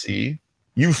meritocracy,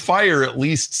 you fire at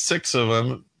least 6 of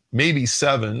them, maybe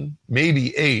 7,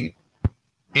 maybe 8,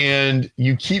 and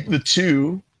you keep the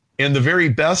 2, and the very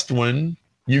best one,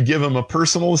 you give them a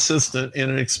personal assistant and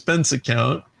an expense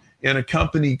account and a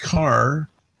company car,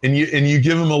 and you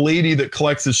give them a lady that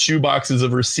collects his shoe boxes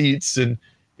of receipts, and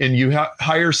you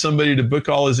hire somebody to book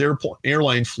all his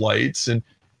airline flights, and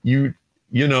you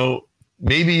know,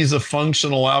 maybe he's a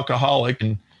functional alcoholic,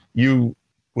 and you,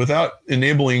 without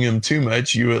enabling him too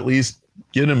much, you at least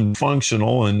get him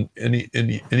functional, and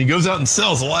he goes out and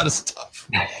sells a lot of stuff.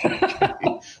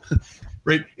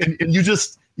 Right. And you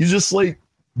just like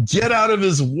get out of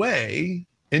his way,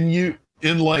 and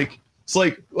it's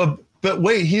like, but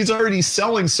wait, he's already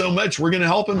selling so much. We're going to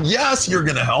help him. Yes, you're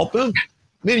going to help him.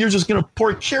 Man, you're just going to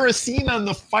pour kerosene on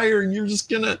the fire, and you're just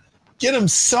going to get him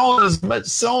selling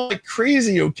like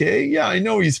crazy. Okay. Yeah, I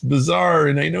know he's bizarre,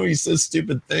 and I know he says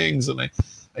stupid things, and I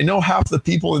know half the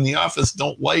people in the office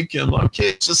don't like him.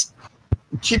 Okay, just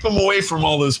keep him away from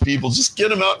all those people. Just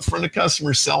get him out in front of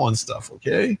customers selling stuff,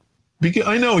 okay? Because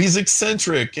I know he's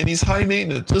eccentric and he's high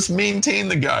maintenance. Just maintain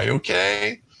the guy,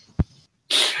 okay?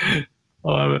 I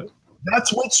love it.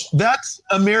 That's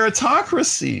a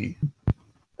meritocracy.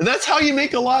 And that's how you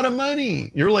make a lot of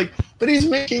money. You're like, but he's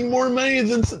making more money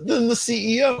than the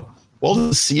CEO. Well,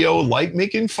 does the CEO like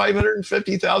making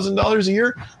 $550,000 a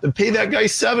year? Then pay that guy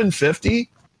 $750,000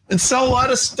 and sell a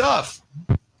lot of stuff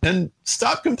and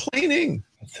stop complaining.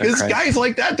 Because guys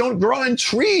like that don't grow on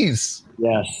trees.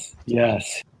 Yes.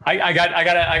 I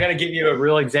gotta give you a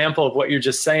real example of what you're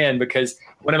just saying, because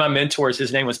one of my mentors,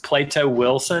 his name was Plato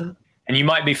Wilson, and you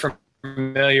might be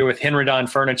familiar with Henredon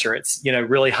Furniture. It's,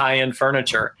 really high-end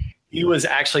furniture. He was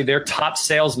actually their top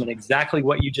salesman, exactly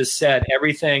what you just said,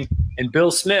 everything. And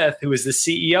Bill Smith, who was the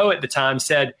CEO at the time,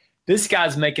 said, this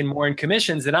guy's making more in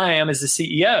commissions than I am as the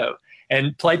CEO.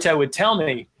 And Plato would tell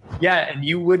me, yeah, and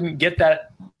you wouldn't get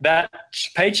that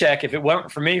paycheck if it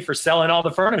weren't for me for selling all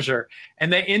the furniture.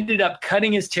 And they ended up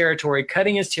cutting his territory.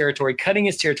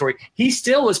 He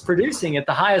still was producing at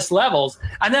the highest levels.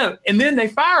 I know. And then they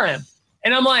fire him.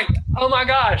 And I'm like, oh my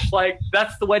gosh, like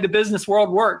that's the way the business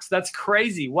world works. That's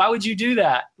crazy. Why would you do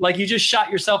that? Like you just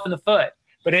shot yourself in the foot.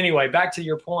 But anyway, back to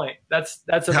your point. That's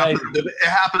amazing. It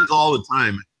happens all the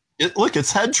time. Look,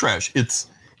 it's head trash. It's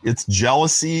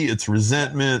jealousy, it's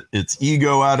resentment, it's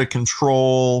ego out of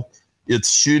control,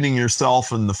 it's shooting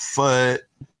yourself in the foot.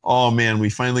 Oh man, we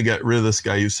finally got rid of this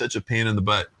guy. He was such a pain in the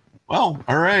butt. Well,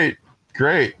 all right,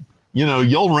 great.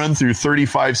 You'll run through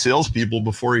 35 salespeople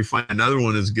before you find another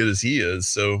one as good as he is.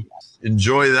 So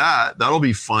enjoy that. That'll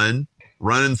be fun,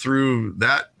 running through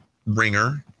that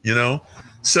ringer,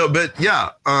 So, but yeah,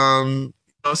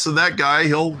 so that guy,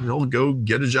 he'll go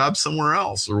get a job somewhere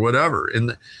else or whatever.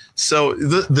 And so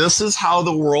this is how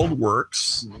the world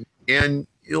works. And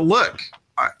look,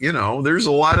 there's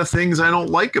a lot of things I don't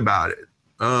like about it.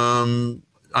 I'm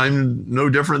no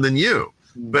different than you,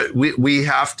 but we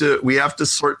have to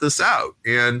sort this out.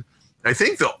 And I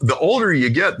think the older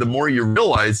you get, the more you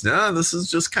realize, this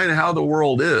is just kind of how the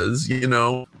world is.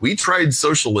 We tried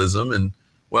socialism and,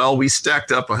 well, we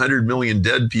stacked up 100 million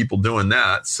dead people doing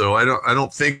that. So I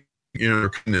don't think,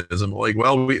 communism, like,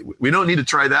 well, we don't need to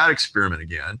try that experiment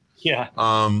again. Yeah.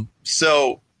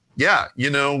 So yeah,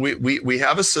 we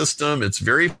have a system. It's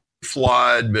very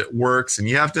flawed, but it works. And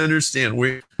you have to understand,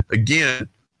 we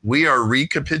are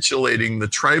recapitulating the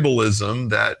tribalism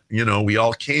that, we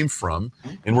all came from.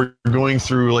 And we're going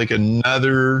through like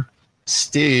another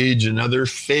stage, another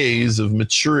phase of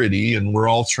maturity, and we're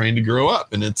all trying to grow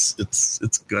up, and it's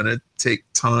gonna take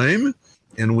time,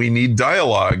 and we need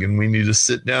dialogue, and we need to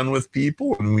sit down with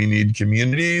people, and we need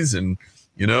communities, and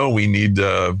we need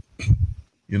the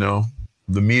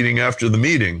meeting after the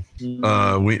meeting.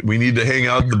 We need to hang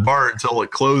out at the bar until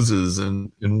it closes,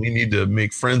 and we need to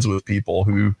make friends with people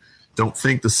who don't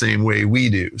think the same way we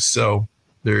do. So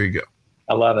there you go.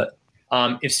 I love it.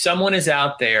 If someone is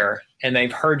out there and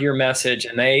they've heard your message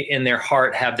and they in their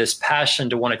heart have this passion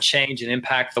to want to change and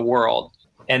impact the world,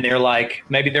 and they're like,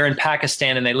 maybe they're in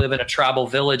Pakistan and they live in a tribal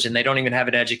village and they don't even have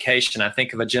an education. I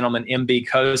think of a gentleman, MB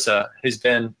Koza, who's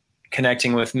been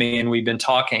connecting with me and we've been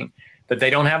talking, but they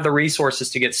don't have the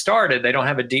resources to get started. They don't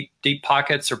have a deep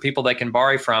pockets or people they can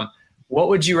borrow from. What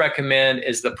would you recommend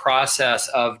is the process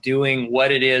of doing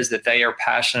what it is that they are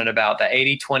passionate about, the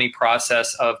 80-20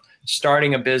 process of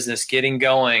starting a business, getting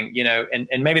going,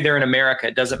 and maybe they're in America,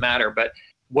 it doesn't matter, but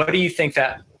what do you think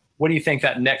that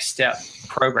next step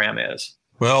program is?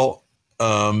 Well,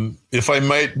 if I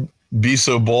might be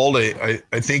so bold, I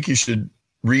think you should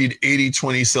read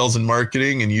 80-20 Sales and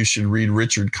Marketing, and you should read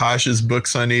Richard Koch's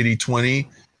books on 80-20,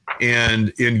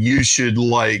 and you should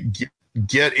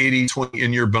get 80-20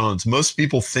 in your bones. Most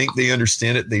people think they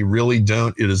understand it. They really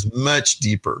don't. It is much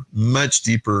deeper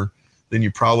than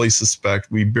you probably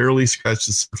suspect. We barely scratched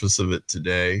the surface of it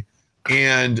today.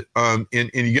 And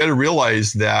you got to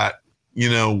realize that,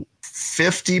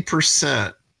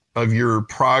 50% of your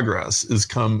progress is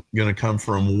going to come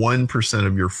from 1%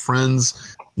 of your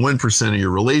friends, 1% of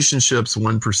your relationships,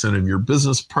 1% of your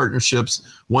business partnerships,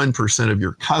 1% of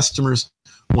your customers,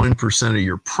 1% of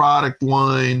your product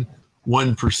line,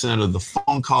 1% of the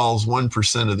phone calls,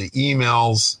 1% of the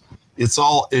emails. It's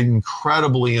all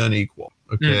incredibly unequal.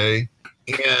 Okay.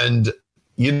 And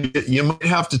you might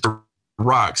have to turn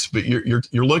rocks, but you're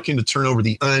looking to turn over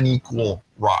the unequal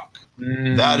rock.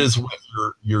 That is what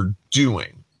you're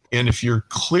doing. And if you're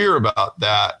clear about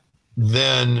that,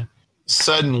 then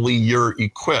suddenly you're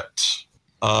equipped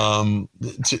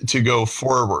to go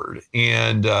forward.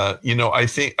 And I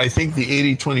think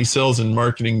the 80-20 Sales and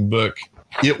Marketing book,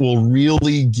 it will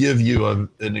really give you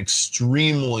an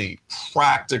extremely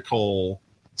practical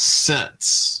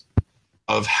sense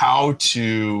of how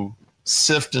to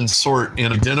sift and sort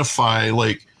and identify,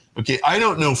 like, okay, I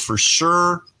don't know for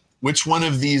sure which one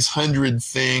of these 100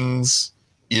 things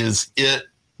is it,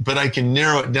 but I can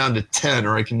narrow it down to 10,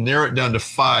 or I can narrow it down to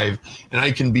 5, and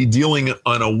I can be dealing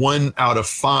on a 1 out of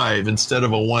 5 instead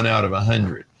of a 1 out of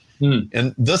 100.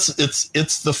 And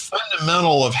it's the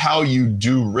fundamental of how you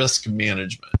do risk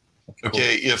management.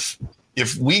 Okay, if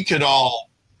we could all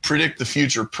predict the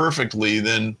future perfectly,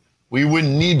 then we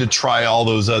wouldn't need to try all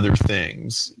those other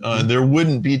things. There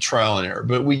wouldn't be trial and error,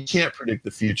 but we can't predict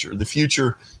the future. The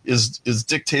future is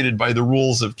dictated by the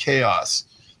rules of chaos,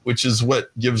 which is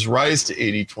what gives rise to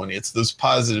 80-20. It's those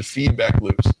positive feedback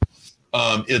loops.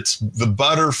 It's the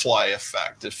butterfly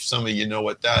effect, if some of you know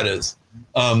what that is.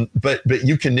 But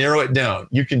you can narrow it down.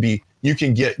 You can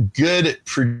get good at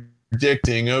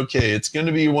predicting, okay, it's going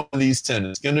to be one of these 10,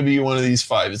 it's going to be one of these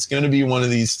 5, it's going to be one of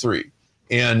these 3.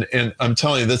 And I'm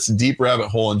telling you, that's a deep rabbit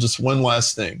hole. And just one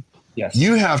last thing. Yes.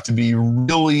 You have to be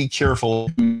really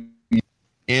careful.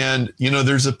 And,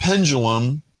 there's a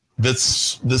pendulum that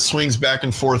swings back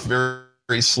and forth very,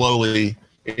 very slowly.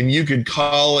 And you could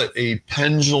call it a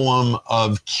pendulum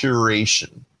of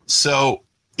curation. So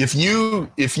if you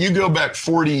go back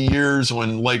 40 years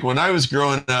when I was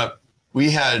growing up,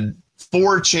 we had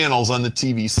 4 channels on the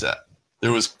TV set.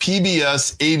 There was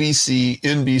PBS, ABC,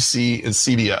 NBC, and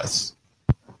CBS.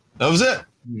 That was it.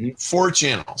 4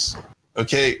 channels.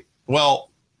 Okay.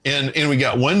 Well, and we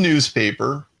got 1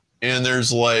 newspaper, and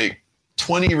there's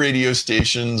 20 radio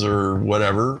stations or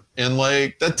whatever. And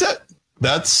that's it.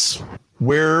 That's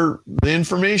where the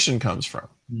information comes from.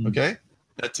 Okay.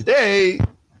 Now today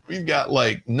we've got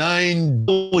 9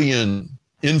 billion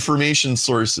information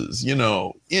sources,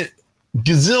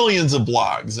 gazillions of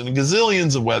blogs and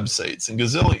gazillions of websites and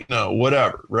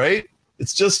whatever, right?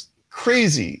 It's just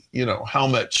crazy, how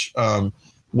much.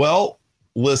 Well,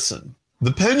 listen,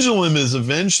 the pendulum is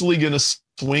eventually going to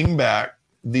swing back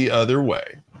the other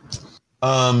way.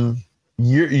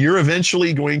 You're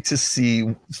eventually going to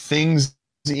see things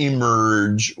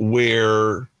emerge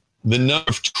where the number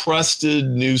of trusted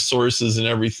news sources and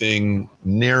everything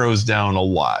narrows down a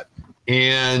lot.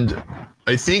 And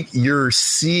I think you're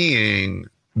seeing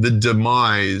the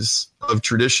demise of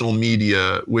traditional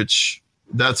media, which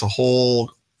that's a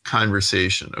whole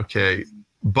conversation, okay?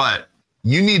 But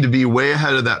you need to be way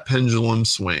ahead of that pendulum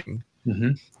swing.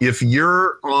 Mm-hmm. If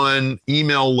you're on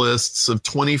email lists of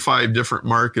 25 different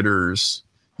marketers,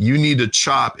 you need to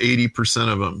chop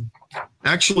 80% of them.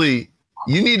 Actually,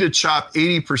 you need to chop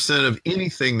 80% of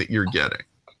anything that you're getting.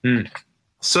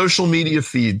 Social media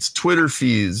feeds, Twitter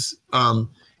feeds, and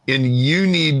you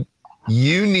need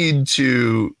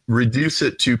to reduce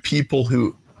it to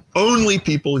only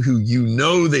people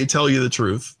who they tell you the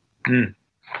truth. And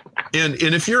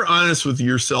if you're honest with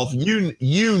yourself,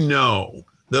 you know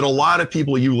that a lot of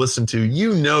people you listen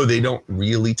to, they don't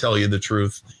really tell you the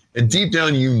truth. And deep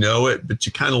down, it, but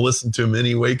you kind of listen to them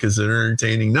anyway because they're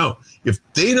entertaining. No, if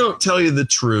they don't tell you the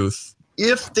truth,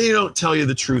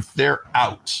 they're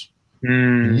out.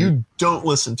 You don't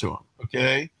listen to them,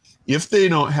 okay? If they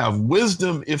don't have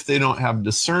wisdom, if they don't have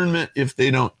discernment, if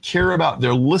they don't care about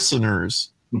their listeners.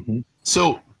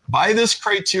 So by this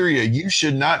criteria, you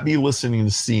should not be listening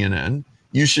to CNN.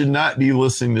 You should not be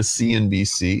listening to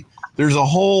CNBC.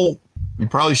 You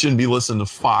probably shouldn't be listening to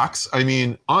Fox. I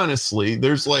mean, honestly,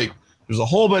 there's a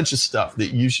whole bunch of stuff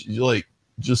that you should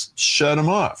just shut them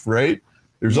off, right?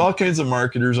 There's all kinds of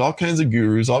marketers, all kinds of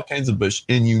gurus, all kinds of bush,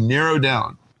 and you narrow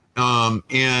down. Half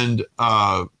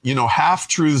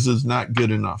truths is not good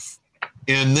enough.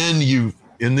 And then you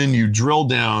drill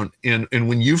down, and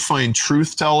when you find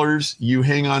truth tellers, you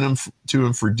hang on to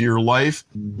them for dear life.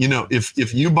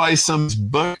 If you buy somebody's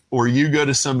book or you go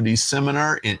to somebody's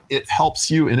seminar and it helps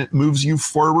you and it moves you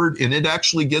forward and it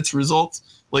actually gets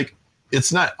results,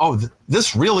 it's not,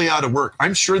 this really ought to work.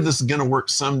 I'm sure this is going to work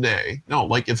someday. No,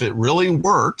 if it really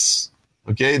works,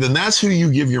 okay, then that's who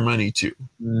you give your money to.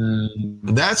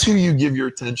 That's who you give your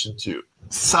attention to.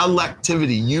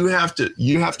 Selectivity. You have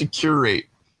to curate.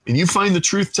 And you find the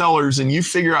truth tellers and you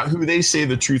figure out who they say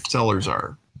the truth tellers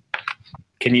are.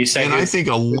 Can you say? And I think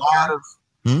a lot of...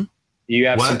 You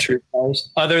have some truth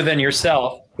tellers? Other than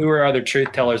yourself, who are other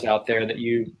truth tellers out there that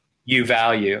you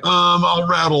value? I'll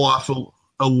rattle off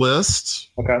a list.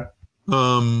 Okay.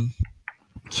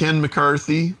 Ken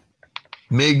McCarthy,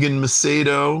 Megan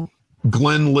Macedo,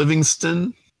 Glenn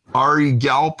Livingston, Ari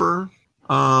Galper,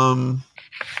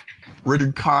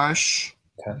 Richard Koch.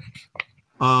 Okay.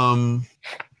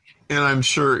 And I'm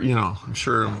sure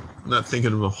I'm not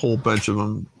thinking of a whole bunch of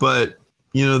them, but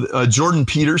Jordan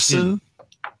Peterson,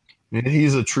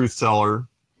 he's a truth teller.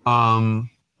 And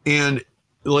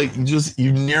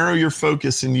you narrow your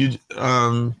focus, and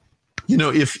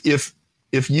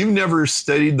if you've never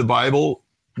studied the Bible,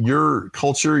 your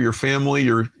culture, your family,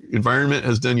 your environment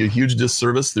has done you a huge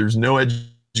disservice. There's no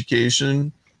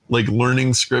education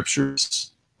learning scriptures.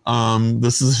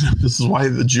 This is why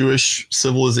the Jewish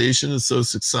civilization is so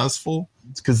successful.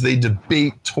 It's because they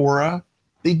debate Torah.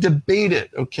 They debate it,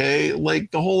 okay?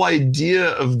 The whole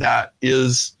idea of that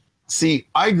is See,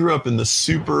 I grew up in the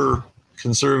super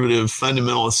conservative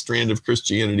fundamentalist strand of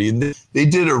Christianity, and they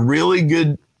did a really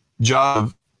good job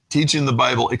of teaching the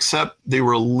Bible, except they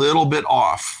were a little bit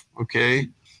off, okay?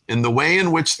 And the way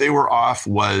in which they were off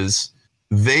was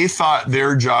they thought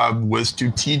their job was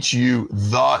to teach you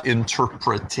the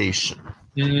interpretation.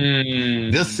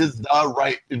 This is the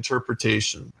right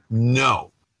interpretation.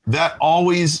 No, that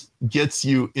always gets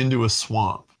you into a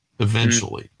swamp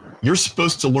eventually. You're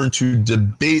supposed to learn to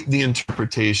debate the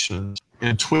interpretation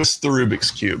and twist the Rubik's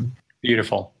Cube.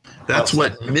 Beautiful. That's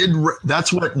what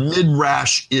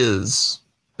midrash is.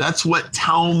 That's what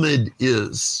Talmud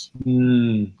is.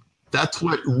 That's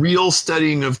what real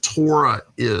studying of Torah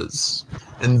is.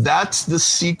 And that's the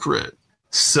secret.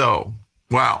 So,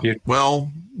 wow. Beautiful.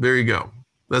 Well, there you go.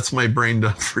 That's my brain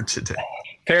dump for today.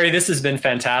 Perry, this has been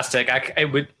fantastic.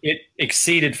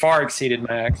 It far exceeded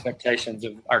my expectations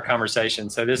of our conversation.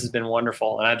 So this has been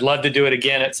wonderful. And I'd love to do it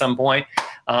again at some point.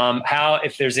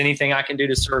 If there's anything I can do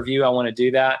to serve you, I want to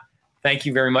do that. Thank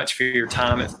you very much for your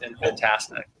time. It's been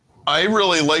fantastic. I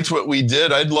really liked what we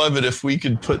did. I'd love it if we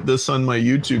could put this on my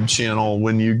YouTube channel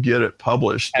when you get it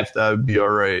published, if that would be all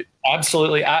right.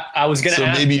 Absolutely. I was going to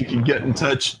ask. So maybe you can get in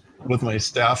touch with my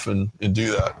staff and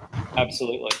do that.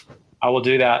 Absolutely. I will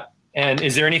do that. And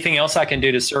is there anything else I can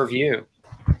do to serve you?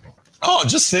 Oh,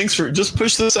 just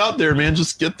push this out there, man.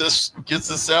 Just get this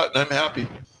out, and I'm happy.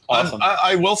 Awesome.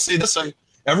 I will say this.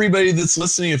 Everybody that's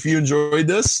listening, if you enjoyed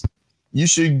this, you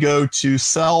should go to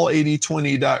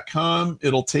sell8020.com.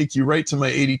 It'll take you right to my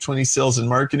 80/20 sales and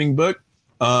marketing book.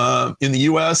 In the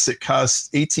US, it costs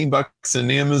 $18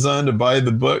 on Amazon to buy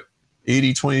the book,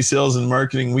 80/20 sales and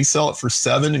marketing. We sell it for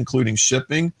 $7, including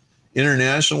shipping.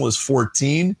 International is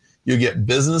 $14. You'll get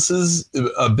business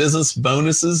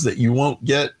bonuses that you won't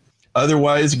get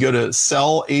otherwise. Go to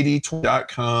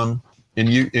sell8020.com and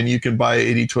you can buy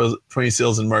 80/20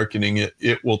 sales and marketing.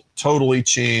 It will totally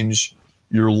change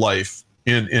your life,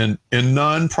 and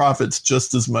nonprofits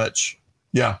just as much.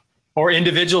 Yeah. Or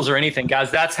individuals or anything,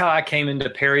 guys. That's how I came into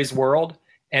Perry's world.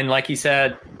 And like he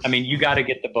said, I mean, you got to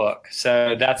get the book.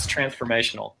 So that's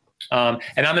transformational. And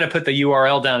I'm going to put the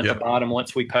URL down at the bottom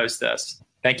once we post this.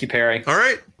 Thank you, Perry. All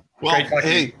right. Well,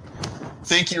 hey,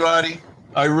 thank you, Adi.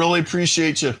 I really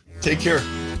appreciate you. Take care.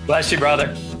 Bless you,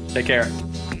 brother. Take care.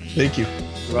 Thank you.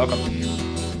 You're welcome.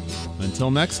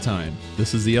 Until next time,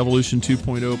 this is the Evolution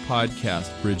 2.0 podcast,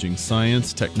 bridging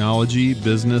science, technology,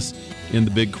 business, and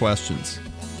the big questions.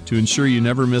 To ensure you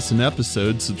never miss an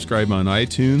episode, subscribe on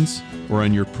iTunes or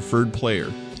on your preferred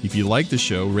player. If you like the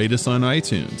show, rate us on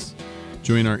iTunes.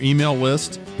 Join our email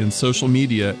list and social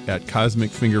media at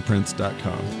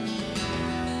cosmicfingerprints.com.